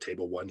blackjack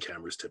table, 1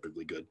 camera is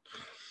typically good.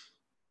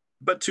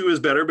 But 2 is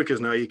better because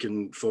now you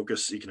can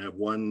focus, you can have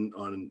one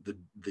on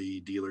the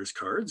dealer's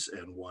cards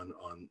and one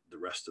on the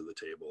rest of the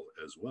table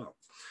as well.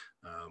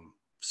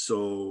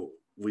 So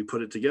we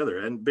put it together,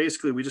 and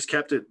basically we just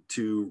kept it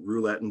to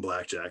roulette and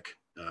blackjack,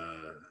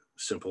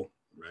 simple,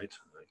 right?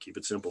 Keep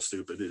it simple,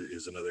 stupid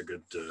is another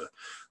good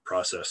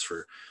process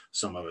for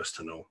some of us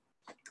to know.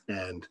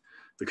 And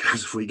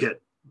because if we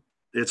get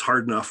it's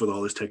hard enough with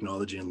all this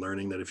technology and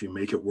learning that if you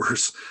make it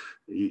worse,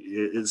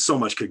 so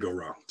much could go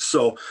wrong.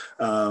 So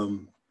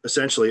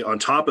essentially on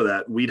top of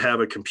that, we'd have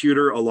a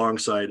computer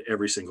alongside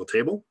every single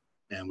table,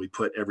 and we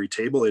put every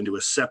table into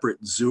a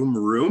separate Zoom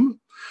room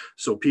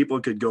so people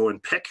could go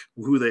and pick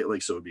who they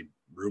like. So it'd be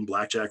room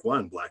blackjack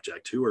 1,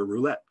 blackjack 2, or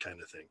roulette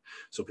kind of thing.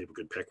 So people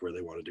could pick where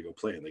they wanted to go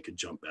play, and they could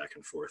jump back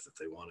and forth if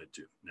they wanted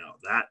to. Now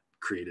that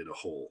created a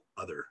whole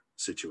other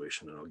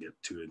situation, and I'll get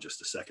to in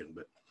just a second.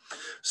 But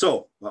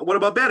so what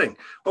about betting?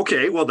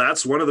 Okay, well,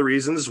 that's one of the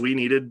reasons we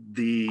needed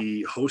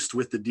the host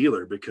with the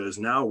dealer, because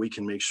now we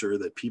can make sure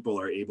that people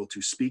are able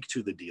to speak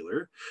to the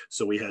dealer.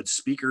 So we had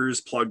speakers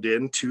plugged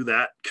into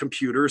that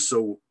computer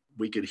so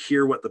we could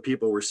hear what the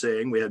people were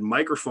saying. We had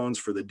microphones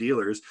for the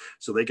dealers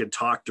so they could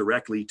talk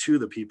directly to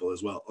the people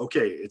as well.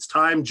 Okay, it's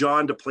time,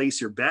 John, to place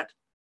your bet.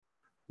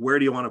 Where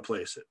do you want to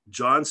place it?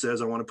 John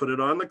says, I want to put it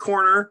on the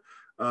corner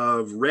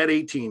of red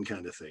 18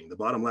 kind of thing, the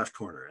bottom left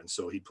corner. And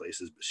so he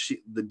places,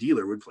 the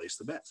dealer would place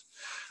the bets.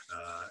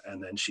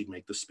 And then she'd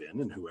make the spin,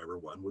 and whoever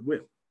won would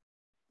win.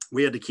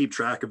 We had to keep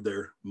track of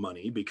their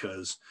money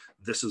because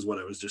this is what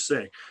I was just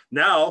saying.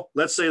 Now,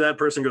 let's say that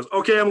person goes,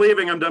 okay, I'm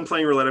leaving. I'm done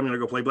playing roulette. I'm going to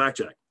go play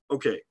blackjack.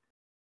 Okay,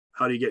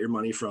 how do you get your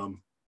money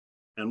from?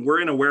 And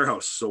we're in a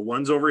warehouse. So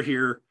one's over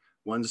here,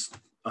 one's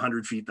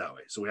 100 feet that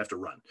way. So we have to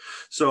run.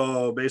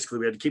 So basically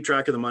we had to keep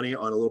track of the money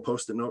on a little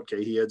post-it note.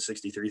 Okay, he had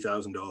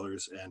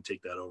 $63,000 and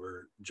take that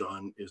over.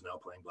 John is now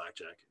playing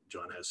blackjack.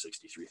 John has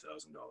 $63,000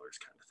 kind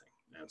of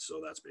thing. And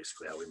so that's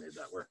basically how we made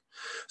that work.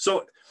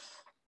 So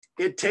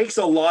it takes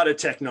a lot of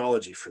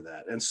technology for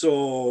that. And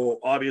so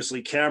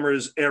obviously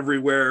cameras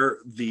everywhere,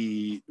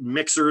 the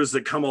mixers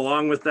that come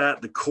along with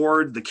that, the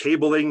cord, the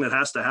cabling that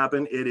has to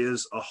happen. It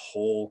is a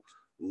whole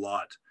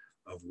lot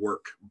of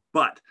work.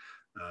 But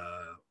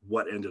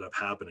what ended up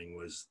happening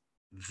was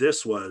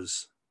this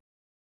was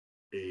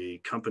a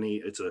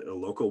company, it's a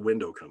local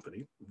window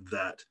company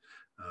that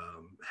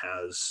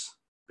has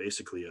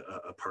basically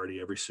a party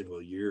every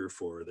single year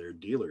for their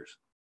dealers.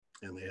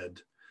 And they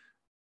had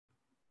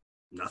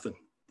nothing,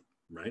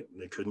 right?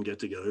 They couldn't get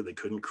together. They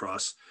couldn't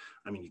cross.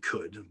 I mean, you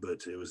could,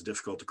 but it was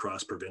difficult to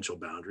cross provincial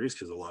boundaries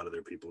because a lot of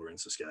their people were in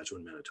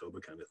Saskatchewan,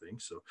 Manitoba kind of thing.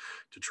 So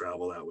to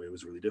travel that way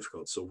was really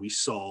difficult. So we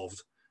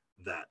solved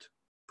that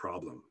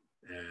problem.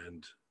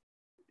 And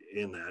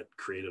in that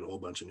created a whole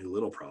bunch of new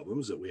little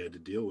problems that we had to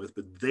deal with,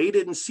 but they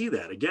didn't see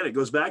that. Again, it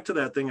goes back to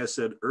that thing I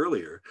said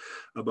earlier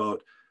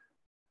about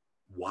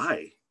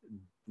why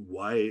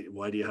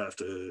do you have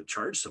to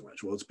charge so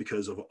much? Well, it's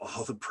because of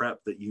all the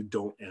prep that you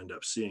don't end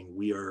up seeing.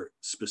 We are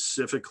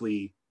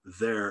specifically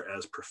there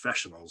as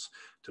professionals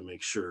to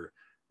make sure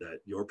that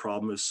your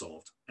problem is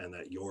solved and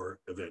that your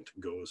event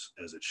goes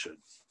as it should.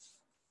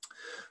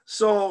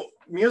 So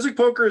music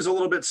poker is a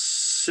little bit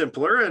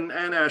simpler, and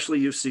Ashley,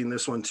 you've seen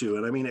this one too.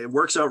 And I mean, it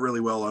works out really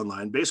well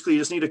online. Basically, you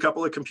just need a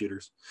couple of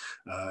computers.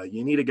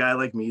 You need a guy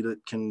like me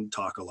that can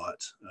talk a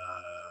lot,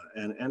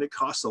 and it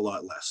costs a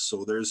lot less.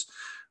 So there's,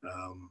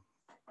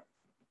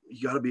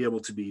 you got to be able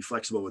to be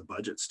flexible with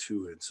budgets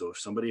too. And so if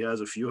somebody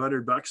has a few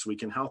 $100, we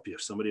can help you.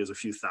 If somebody has a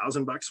few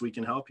 $1,000, we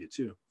can help you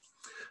too.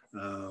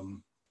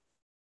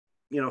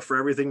 You know, for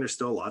everything, there's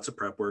still lots of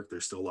prep work.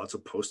 There's still lots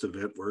of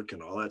post-event work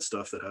and all that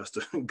stuff that has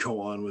to go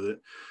on with it.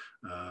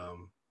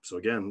 So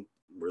again,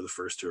 we're the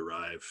first to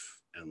arrive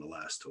and the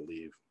last to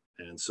leave.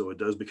 And so it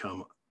does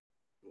become,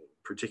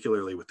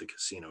 particularly with the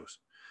casinos,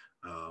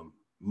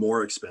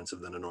 more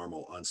expensive than a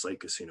normal on-site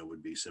casino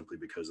would be, simply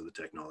because of the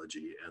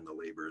technology and the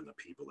labor and the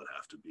people that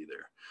have to be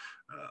there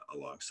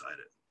alongside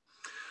it.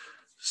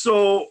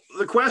 So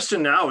the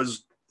question now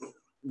is,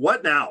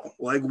 what now?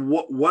 Like,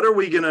 what are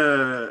we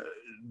gonna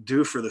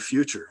do for the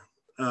future?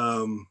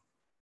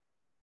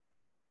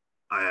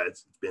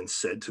 It's been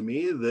said to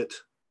me that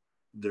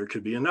there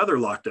could be another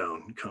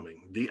lockdown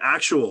coming, the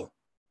actual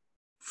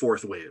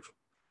fourth wave.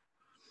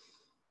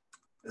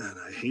 And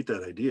I hate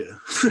that idea,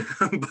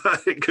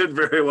 but it could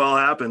very well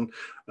happen.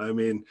 I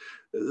mean,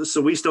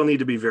 so we still need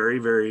to be very,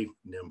 very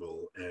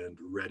nimble and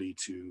ready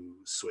to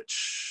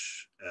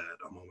switch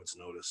at a moment's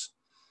notice.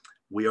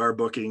 We are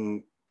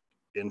booking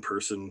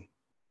in-person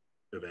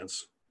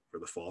events for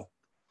the fall.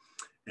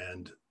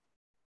 And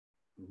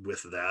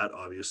with that,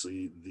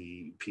 obviously,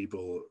 the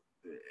people,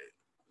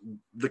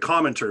 the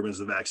common term is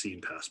the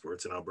vaccine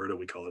passports. In Alberta,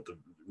 we call it the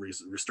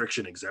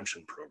restriction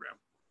exemption program.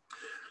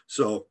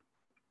 So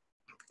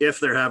if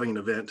they're having an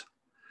event,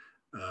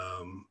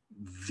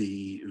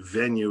 the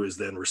venue is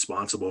then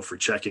responsible for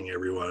checking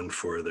everyone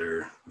for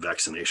their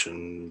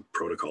vaccination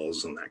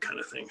protocols and that kind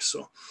of thing.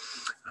 So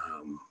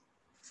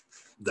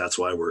that's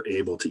why we're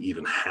able to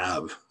even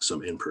have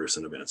some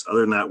in-person events. Other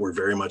than that, we're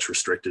very much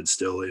restricted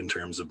still in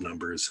terms of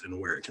numbers and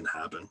where it can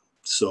happen.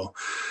 So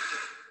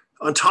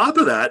on top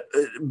of that,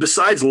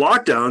 besides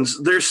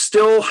lockdowns, there's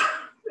still,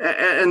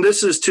 and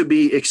this is to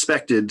be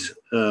expected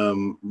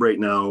right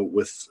now,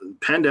 with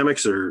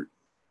pandemics are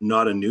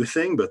not a new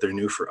thing, but they're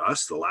new for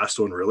us. The last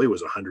one really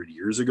was 100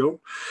 years ago.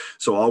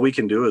 So all we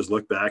can do is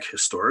look back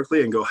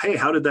historically and go, hey,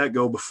 how did that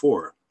go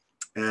before?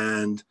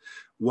 And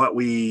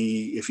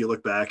if you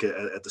look back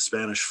at the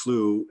Spanish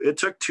flu, it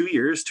took 2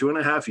 years,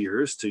 2.5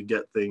 years to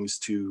get things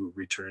to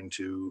return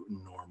to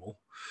normal,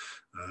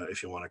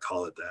 if you want to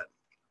call it that.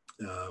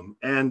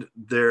 And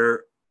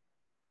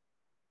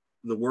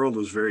the world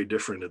was very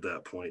different at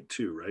that point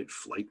too, right?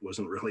 Flight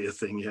wasn't really a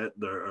thing yet.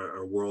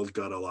 Our world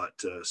got a lot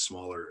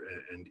smaller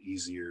and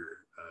easier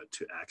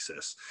to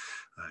access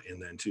in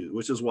then too,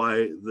 which is why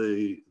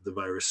the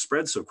virus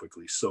spread so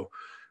quickly. So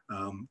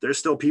there's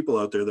still people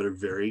out there that are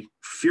very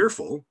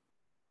fearful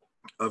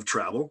of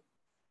travel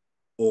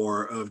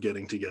or of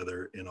getting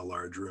together in a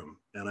large room.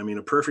 And I mean,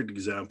 a perfect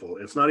example,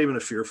 it's not even a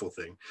fearful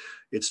thing.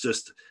 It's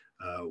just,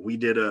 we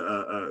did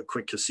a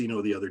quick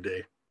casino the other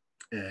day,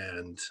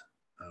 and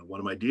one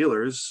of my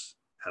dealers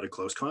had a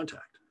close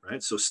contact,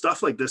 right? So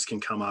stuff like this can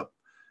come up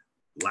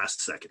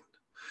last second.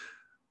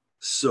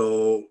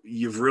 So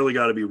you've really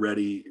got to be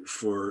ready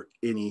for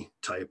any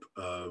type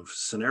of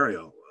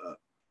scenario.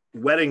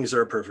 Weddings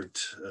are a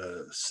perfect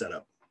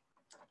setup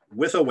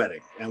with a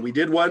wedding. And we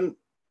did one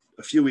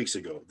a few weeks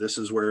ago. This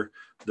is where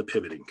the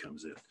pivoting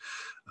comes in.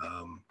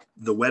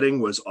 The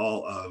wedding was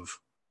all of,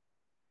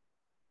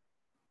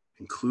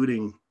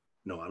 including,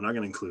 no, I'm not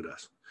going to include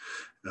us.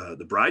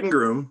 The bride and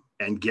groom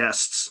and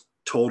guests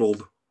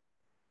totaled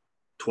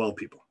 12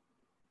 people.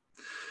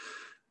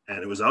 And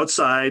it was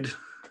outside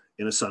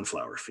in a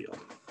sunflower field.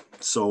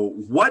 So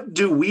what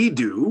do we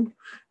do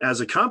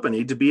as a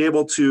company to be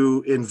able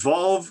to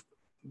involve,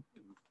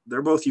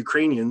 they're both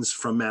Ukrainians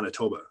from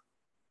Manitoba.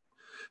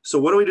 So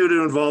what do we do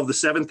to involve the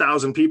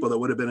 7,000 people that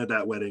would have been at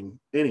that wedding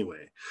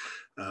anyway?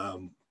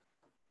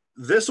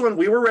 This one,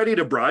 we were ready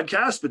to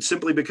broadcast, but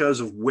simply because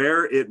of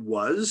where it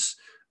wasn't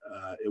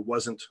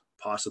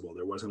possible.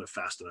 There wasn't a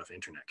fast enough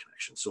internet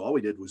connection. So all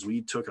we did was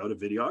we took out a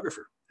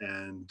videographer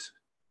and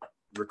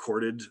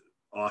recorded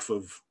off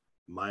of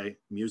my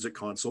music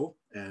console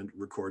and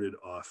recorded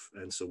off.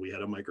 And so we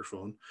had a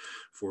microphone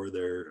for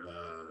their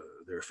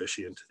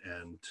officiant,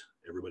 and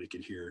everybody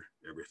could hear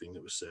everything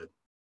that was said.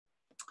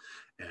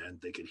 And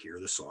they could hear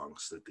the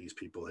songs that these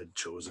people had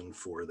chosen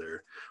for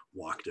their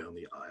walk down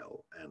the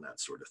aisle and that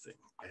sort of thing.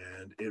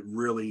 And it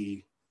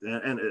really,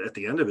 and at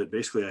the end of it,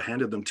 basically I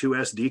handed them 2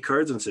 SD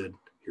cards and said,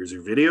 here's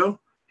your video,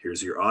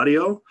 here's your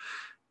audio.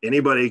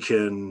 Anybody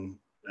can,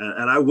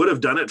 and I would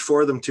have done it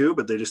for them too,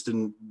 but they just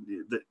didn't,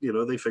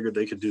 they figured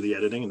they could do the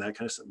editing and that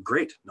kind of stuff.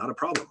 Great, not a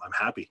problem, I'm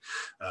happy.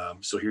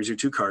 So here's your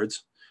 2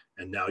 cards,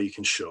 and now you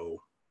can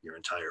show your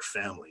entire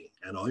family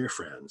and all your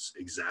friends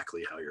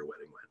exactly how your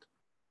wedding went.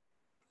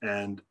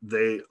 And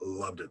they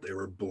loved it. They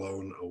were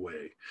blown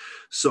away.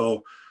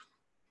 So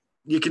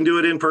you can do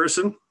it in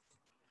person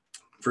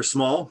for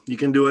small. You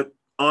can do it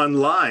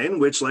online,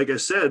 which, like I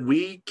said,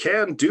 we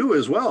can do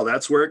as well.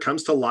 That's where it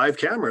comes to live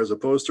camera as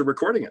opposed to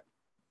recording it.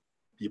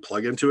 You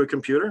plug into a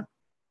computer,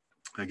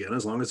 again,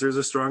 as long as there's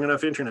a strong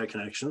enough internet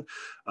connection.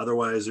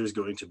 Otherwise, there's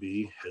going to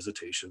be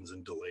hesitations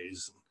and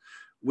delays.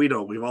 We've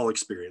all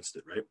experienced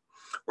it, right?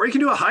 Or you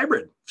can do a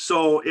hybrid.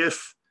 So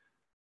if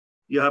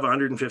you have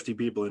 150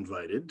 people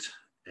invited,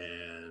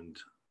 and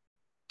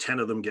 10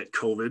 of them get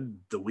COVID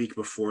the week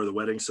before the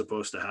wedding's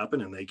supposed to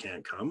happen and they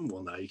can't come,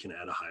 well, now you can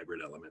add a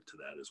hybrid element to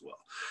that as well.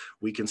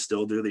 We can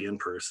still do the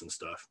in-person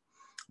stuff,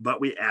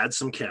 but we add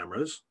some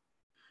cameras,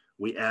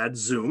 we add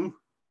Zoom,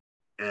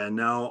 and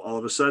now all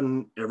of a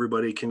sudden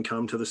everybody can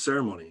come to the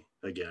ceremony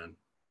again,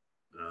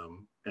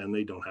 and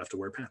they don't have to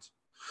wear pants,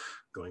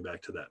 going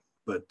back to that.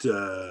 But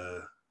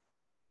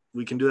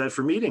we can do that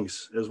for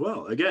meetings as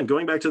well. Again,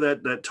 going back to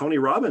that Tony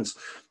Robbins,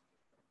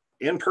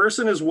 in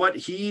person is what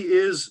he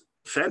is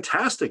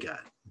fantastic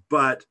at,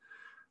 but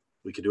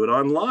we could do it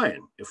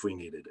online if we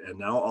needed. And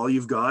now all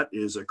you've got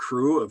is a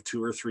crew of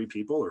 2 or 3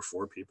 people or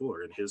 4 people,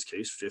 or in his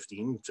case,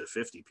 15 to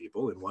 50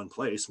 people in one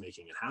place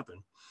making it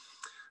happen.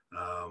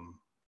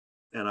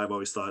 And I've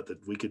always thought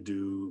that we could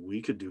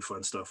do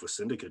fun stuff with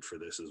Cyndicate for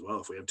this as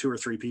well. If we have 2 or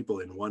 3 people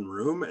in one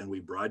room and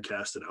we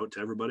broadcast it out to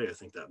everybody, I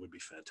think that would be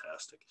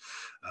fantastic.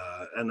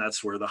 And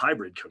that's where the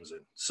hybrid comes in.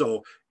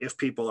 So if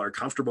people are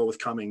comfortable with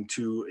coming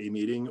to a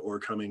meeting or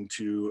coming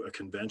to a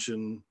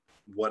convention,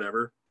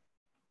 whatever,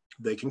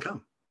 they can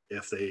come.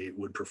 If they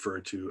would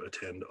prefer to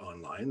attend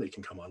online, they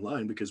can come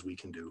online, because we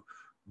can do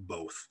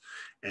both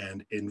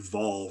and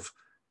involve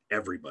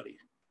everybody,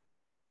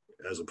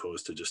 as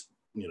opposed to just,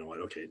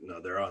 okay, no,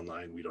 they're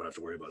online, we don't have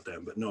to worry about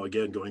them. But no,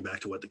 again, going back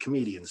to what the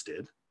comedians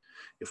did,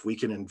 if we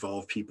can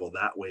involve people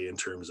that way in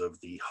terms of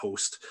the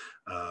host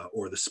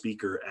or the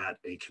speaker at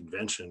a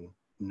convention,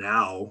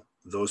 now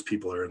those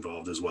people are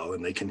involved as well,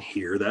 and they can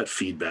hear that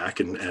feedback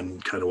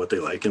and kind of what they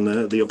like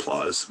and the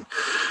applause.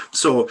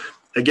 So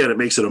again, it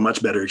makes it a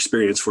much better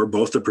experience for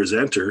both the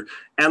presenter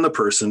and the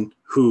person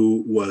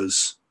who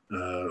was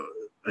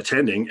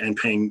attending and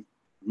paying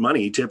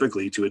money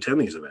typically to attend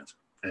these events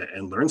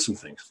and learn some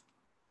things.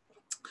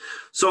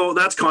 So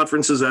that's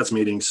conferences, that's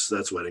meetings,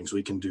 that's weddings.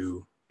 We can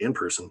do in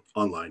person,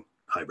 online,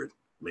 hybrid,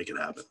 make it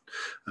happen.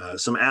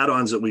 Some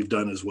add-ons that we've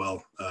done as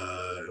well,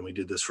 and we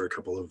did this for a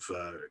couple of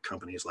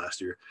companies last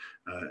year.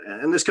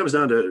 And this comes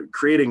down to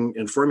creating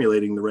and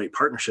formulating the right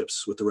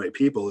partnerships with the right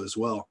people as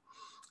well.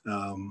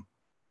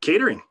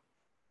 Catering.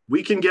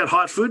 we can get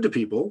hot food to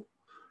people,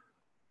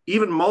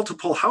 even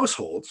multiple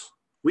households.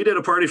 We did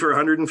a party for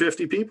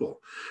 150 people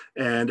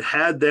and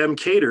had them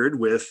catered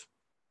with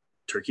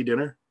turkey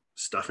dinner,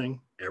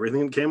 stuffing,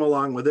 everything that came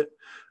along with it,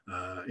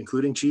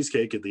 including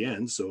cheesecake at the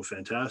end. So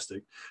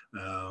fantastic.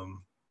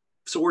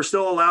 So we're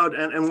still allowed.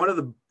 And one of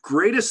the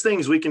greatest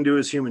things we can do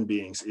as human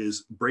beings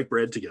is break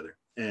bread together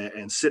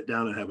and sit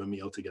down and have a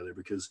meal together,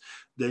 because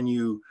then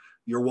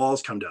your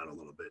walls come down a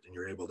little bit and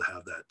you're able to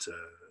have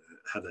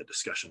that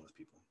discussion with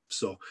people.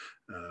 So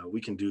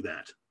we can do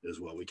that as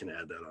well. We can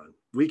add that on.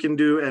 We can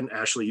do, and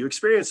Ashley, you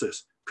experience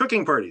this,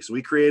 cooking parties.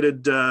 We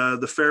created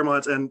the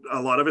Fairmont, and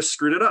a lot of us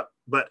screwed it up,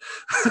 but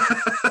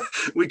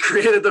we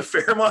created the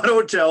Fairmont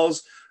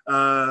Hotel's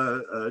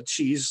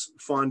cheese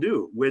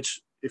fondue,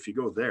 which if you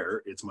go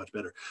there, it's much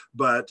better.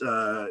 But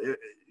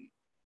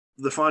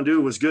the fondue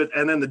was good.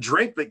 And then the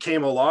drink that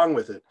came along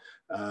with it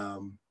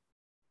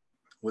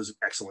was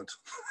excellent.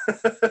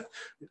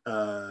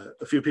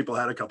 A few people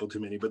had a couple too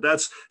many,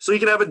 but so you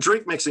can have a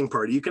drink mixing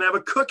party. You can have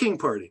a cooking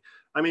party.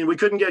 I mean, we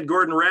couldn't get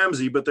Gordon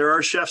Ramsay, but there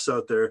are chefs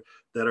out there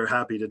that are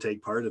happy to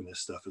take part in this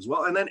stuff as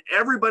well. And then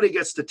everybody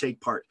gets to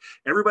take part.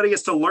 Everybody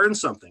gets to learn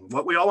something.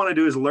 What we all want to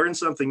do is learn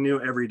something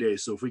new every day.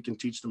 So if we can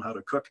teach them how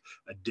to cook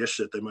a dish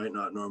that they might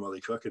not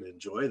normally cook and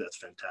enjoy, that's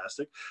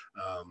fantastic.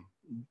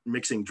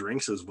 Mixing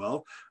drinks as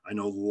well. I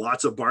know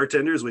lots of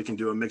bartenders. We can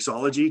do a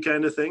mixology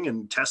kind of thing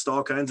and test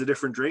all kinds of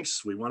different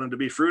drinks. We want them to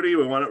be fruity.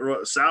 We want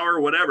it sour,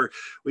 whatever.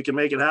 We can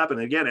make it happen.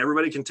 Again,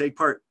 everybody can take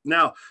part.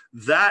 Now,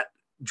 that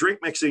drink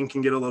mixing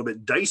can get a little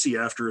bit dicey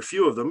after a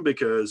few of them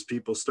because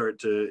people start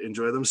to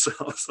enjoy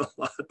themselves a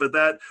lot. But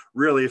that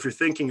really, if you're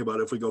thinking about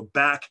it, if we go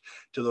back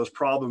to those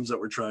problems that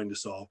we're trying to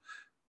solve,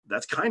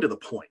 that's kind of the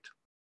point.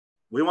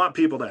 We want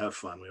people to have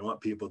fun. We want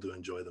people to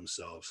enjoy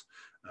themselves.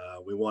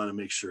 We want to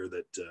make sure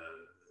that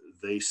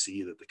they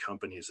see that the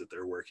companies that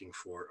they're working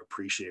for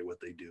appreciate what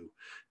they do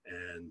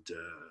and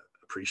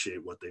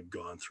appreciate what they've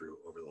gone through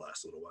over the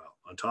last little while.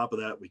 On top of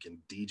that, we can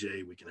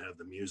DJ, we can have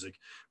the music,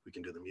 we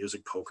can do the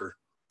music poker.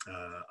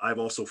 I've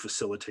also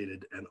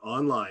facilitated an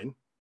online,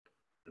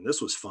 and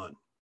this was fun,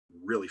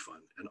 really fun,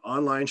 an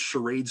online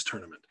charades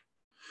tournament.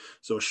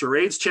 So a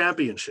charades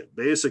championship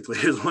basically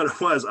is what it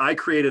was. I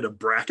created a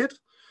bracket,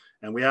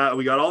 and we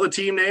got all the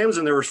team names,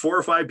 and there were 4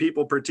 or 5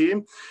 people per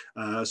team.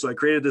 So I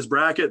created this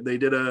bracket.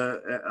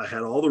 I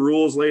had all the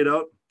rules laid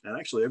out, and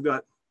actually I've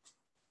got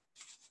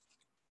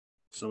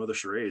some of the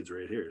charades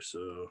right here.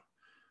 So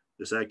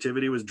this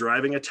activity was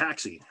driving a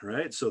taxi,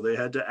 right? So they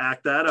had to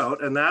act that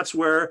out. And that's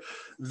where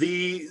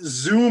the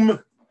Zoom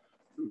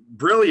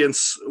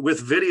brilliance with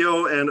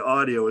video and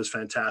audio is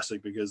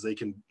fantastic, because they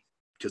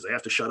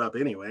have to shut up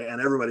anyway, and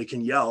everybody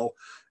can yell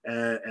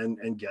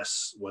and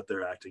guess what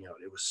they're acting out.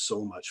 It was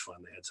so much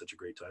fun. They had such a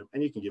great time.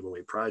 And you can give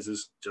away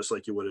prizes just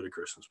like you would at a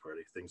Christmas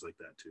party, things like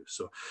that too.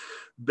 So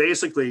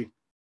basically,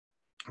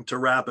 to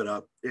wrap it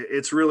up,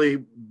 it's really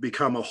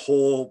become a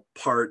whole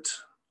part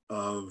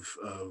of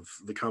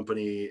the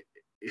company,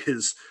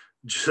 is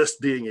just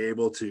being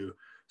able to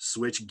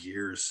switch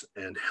gears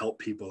and help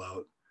people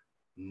out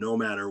no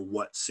matter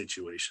what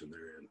situation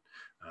they're in.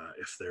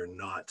 If they're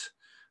not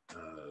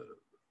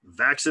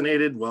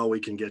vaccinated, well, we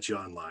can get you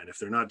online. If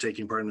they're not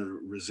taking part in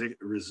the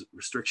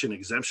restriction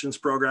exemptions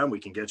program, we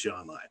can get you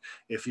online.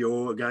 If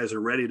you guys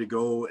are ready to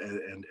go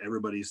and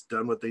everybody's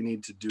done what they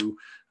need to do,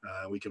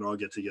 we can all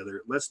get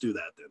together. Let's do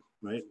that then,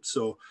 right?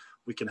 So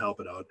we can help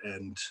it out,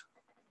 and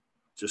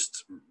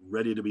just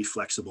ready to be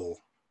flexible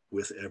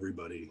with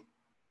everybody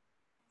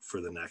for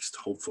the next,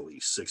 hopefully,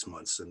 6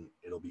 months, and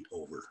it'll be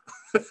over.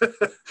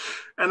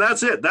 And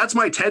that's it. That's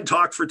my TED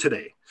Talk for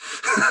today.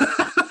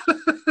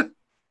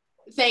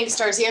 Thanks,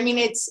 Tarcy. I mean,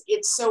 it's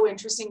so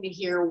interesting to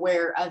hear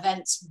where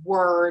events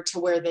were to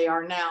where they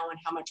are now and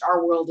how much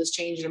our world has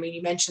changed. I mean,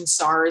 you mentioned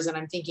SARS, and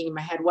I'm thinking in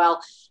my head,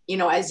 well,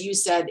 as you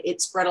said,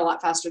 it spread a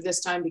lot faster this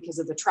time because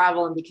of the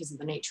travel and because of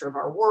the nature of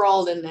our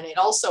world. And then it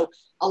also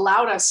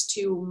allowed us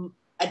to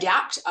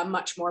adapt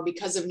much more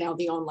because of now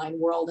the online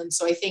world. And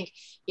so I think,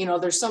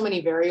 there's so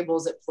many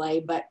variables at play,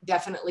 but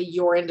definitely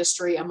your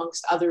industry,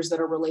 amongst others that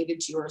are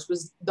related to yours,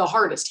 was the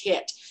hardest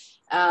hit.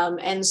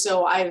 And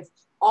so I've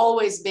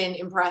always been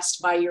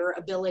impressed by your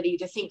ability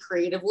to think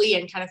creatively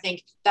and kind of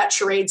think that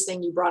charades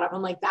thing you brought up.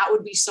 I'm like, that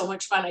would be so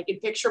much fun. I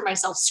could picture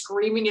myself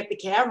screaming at the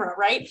camera,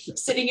 right?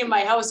 Sitting in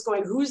my house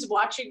going, who's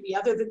watching me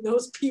other than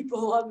those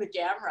people on the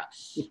camera?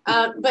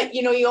 But,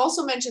 you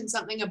also mentioned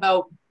something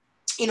about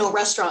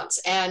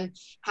restaurants and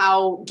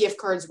how gift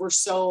cards were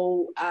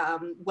so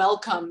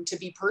welcome to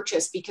be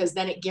purchased, because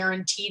then it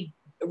guaranteed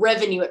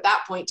revenue at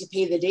that point to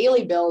pay the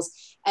daily bills,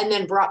 and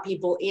then brought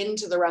people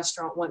into the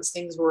restaurant once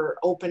things were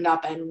opened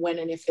up and when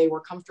and if they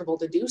were comfortable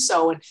to do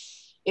so. And,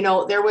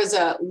 there was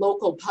a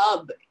local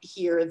pub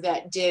here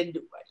that did,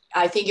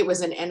 I think it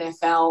was an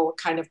NFL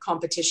kind of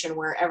competition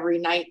where every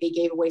night they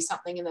gave away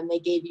something, and then they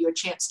gave you a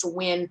chance to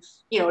win,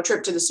 a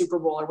trip to the Super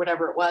Bowl or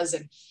whatever it was.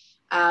 And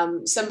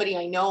somebody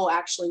I know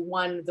actually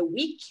won the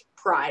week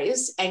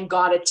prize and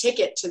got a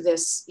ticket to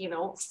this,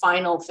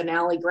 final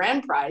finale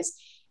grand prize,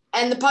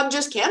 and the pub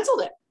just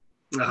canceled it.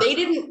 They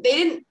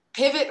didn't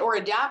pivot or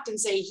adapt and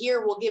say,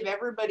 here, we'll give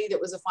everybody that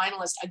was a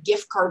finalist a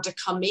gift card to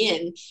come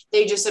in.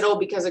 They just said, oh,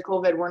 because of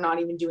COVID, we're not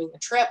even doing the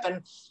trip.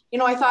 And, you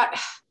know, I thought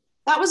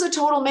that was a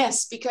total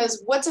miss,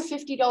 because what's a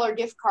 $50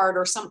 gift card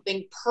or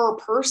something per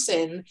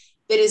person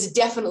that is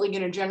definitely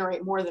going to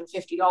generate more than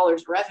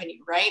 $50 revenue,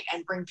 right?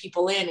 And bring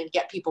people in and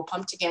get people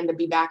pumped again to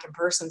be back in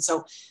person.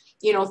 So,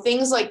 you know,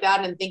 things like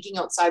that, and thinking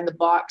outside the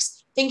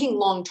box, thinking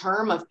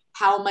long-term of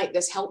how might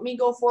this help me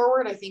go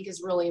forward, I think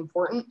is really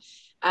important.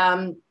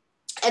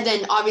 And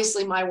then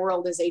obviously my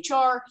world is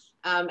HR.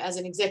 As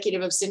an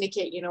executive of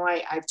Cyndicate, you know,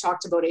 I've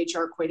talked about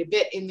HR quite a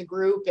bit in the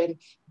group and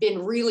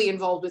been really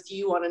involved with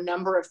you on a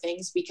number of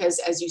things, because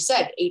as you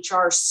said,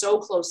 HR so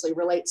closely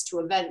relates to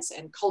events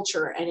and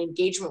culture and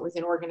engagement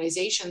within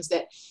organizations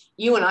that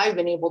you and I have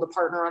been able to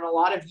partner on a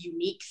lot of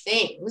unique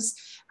things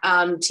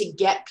to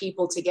get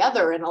people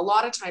together. And a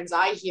lot of times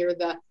I hear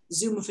the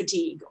Zoom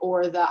fatigue,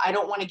 or the, I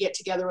don't want to get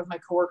together with my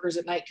coworkers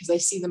at night because I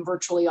see them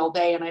virtually all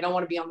day and I don't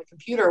want to be on the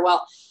computer.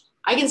 Well,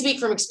 I can speak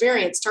from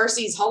experience.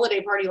 Tarcy's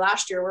holiday party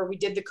last year, where we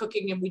did the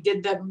cooking and we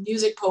did the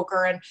music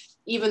poker and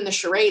even the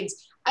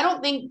charades, I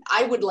don't think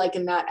I would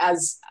liken that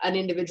as an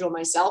individual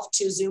myself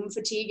to Zoom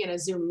fatigue in a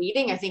Zoom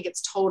meeting. I think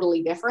it's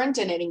totally different,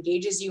 and it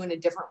engages you in a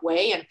different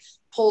way and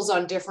pulls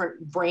on different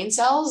brain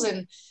cells.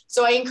 And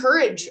so I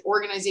encourage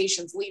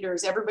organizations,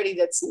 leaders, everybody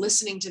that's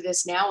listening to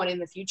this now and in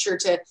the future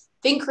to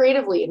think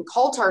creatively and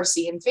call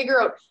Tarcy and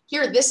figure out,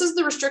 here, this is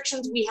the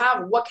restrictions we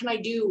have. What can I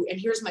do? And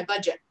here's my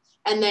budget.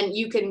 And then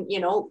you can, you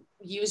know,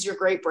 use your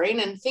great brain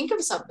and think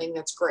of something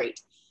that's great.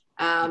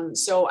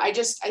 So I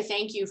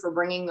thank you for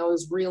bringing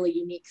those really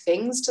unique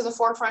things to the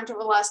forefront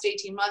over the last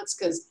 18 months,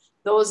 because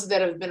those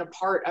that have been a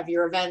part of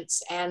your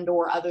events and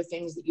or other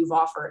things that you've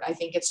offered, I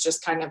think it's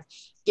just kind of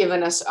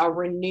given us a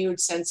renewed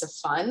sense of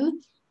fun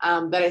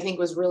that I think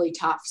was really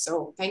tough.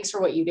 So thanks for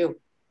what you do.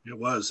 It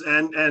was.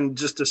 And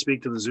just to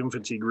speak to the Zoom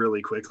fatigue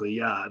really quickly,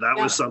 that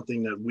was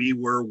something that we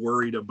were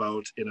worried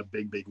about in a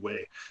big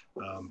way,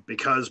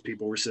 because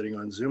people were sitting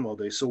on Zoom all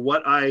day. So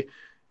what I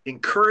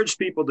encouraged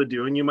people to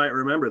do, and you might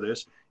remember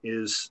this,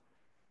 is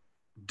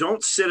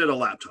don't sit at a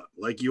laptop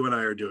like you and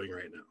I are doing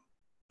right now.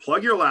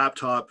 Plug your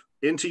laptop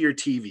into your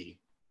TV.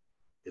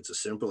 It's a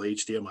simple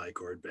HDMI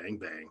cord, bang,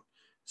 bang.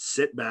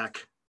 Sit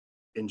back,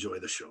 enjoy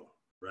the show,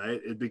 right?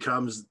 It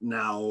becomes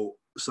now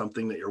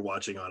something that you're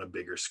watching on a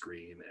bigger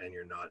screen and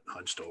you're not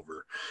hunched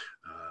over,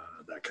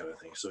 that kind of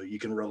thing. So you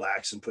can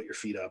relax and put your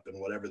feet up and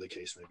whatever the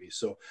case may be.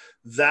 So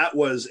that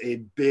was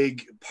a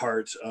big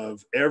part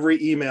of every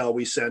email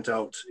we sent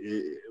out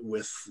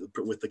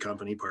with the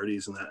company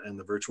parties and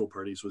the virtual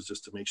parties, was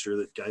just to make sure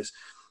that, guys,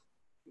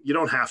 you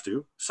don't have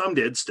to. Some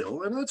did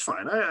still, and that's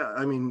fine.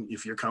 I mean,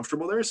 if you're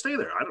comfortable there, stay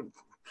there.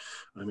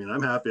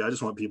 I'm happy. I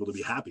just want people to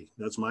be happy.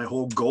 That's my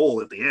whole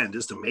goal at the end,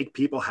 is to make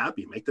people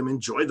happy, make them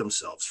enjoy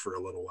themselves for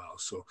a little while.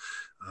 So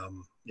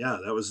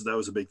that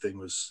was a big thing,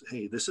 was,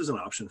 hey, this is an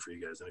option for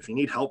you guys. And if you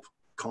need help,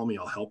 call me,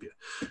 I'll help you,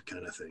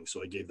 kind of thing.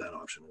 So I gave that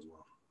option as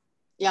well.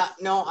 Yeah,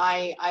 no,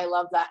 I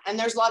love that. And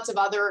there's lots of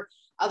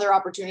other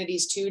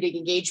opportunities too to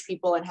engage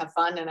people and have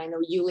fun. And I know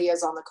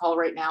Yulia's on the call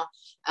right now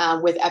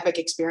with Epic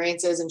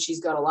Experiences, and she's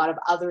got a lot of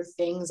other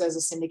things as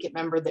a syndicate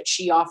member that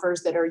she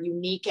offers that are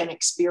unique and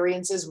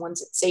experiences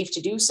once it's safe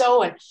to do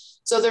so. And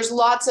so there's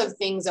lots of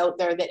things out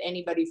there that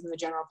anybody from the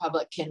general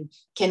public can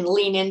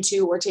lean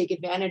into or take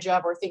advantage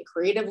of or think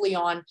creatively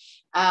on,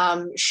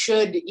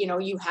 should, you know,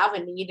 you have a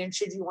need and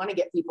should you want to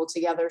get people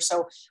together.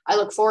 So I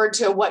look forward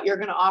to what you're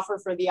going to offer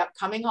for the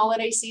upcoming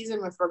holiday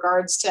season with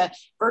regards to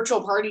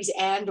virtual parties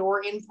and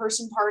or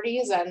in-person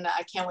parties. And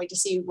I can't wait to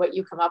see what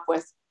you come up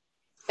with.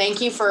 Thank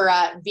you for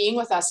being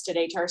with us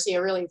today, Tarcy. I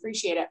really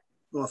appreciate it.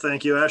 Well,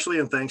 thank you, Ashley,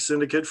 and thanks,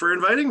 Syndicate, for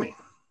inviting me.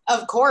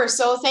 Of course.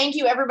 So thank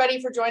you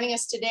everybody for joining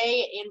us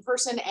today in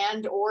person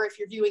and or if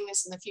you're viewing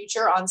this in the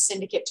future on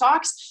Syndicate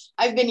Talks.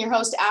 I've been your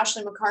host,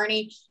 Ashley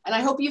McCarney, and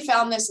I hope you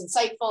found this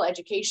insightful,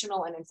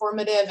 educational, and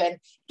informative, and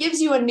gives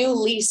you a new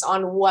lease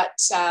on what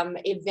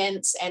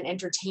events and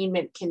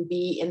entertainment can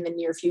be in the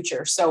near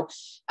future. So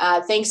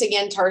thanks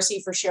again,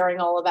 Tarcy, for sharing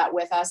all of that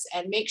with us,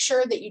 and make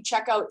sure that you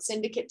check out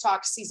Syndicate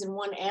Talks Season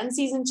 1 and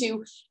Season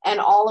 2 and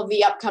all of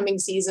the upcoming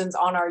seasons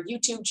on our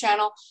YouTube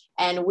channel.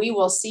 And we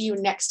will see you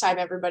next time,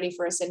 everybody,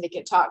 for a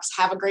Syndicate Talks.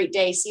 Have a great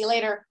day. See you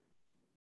later.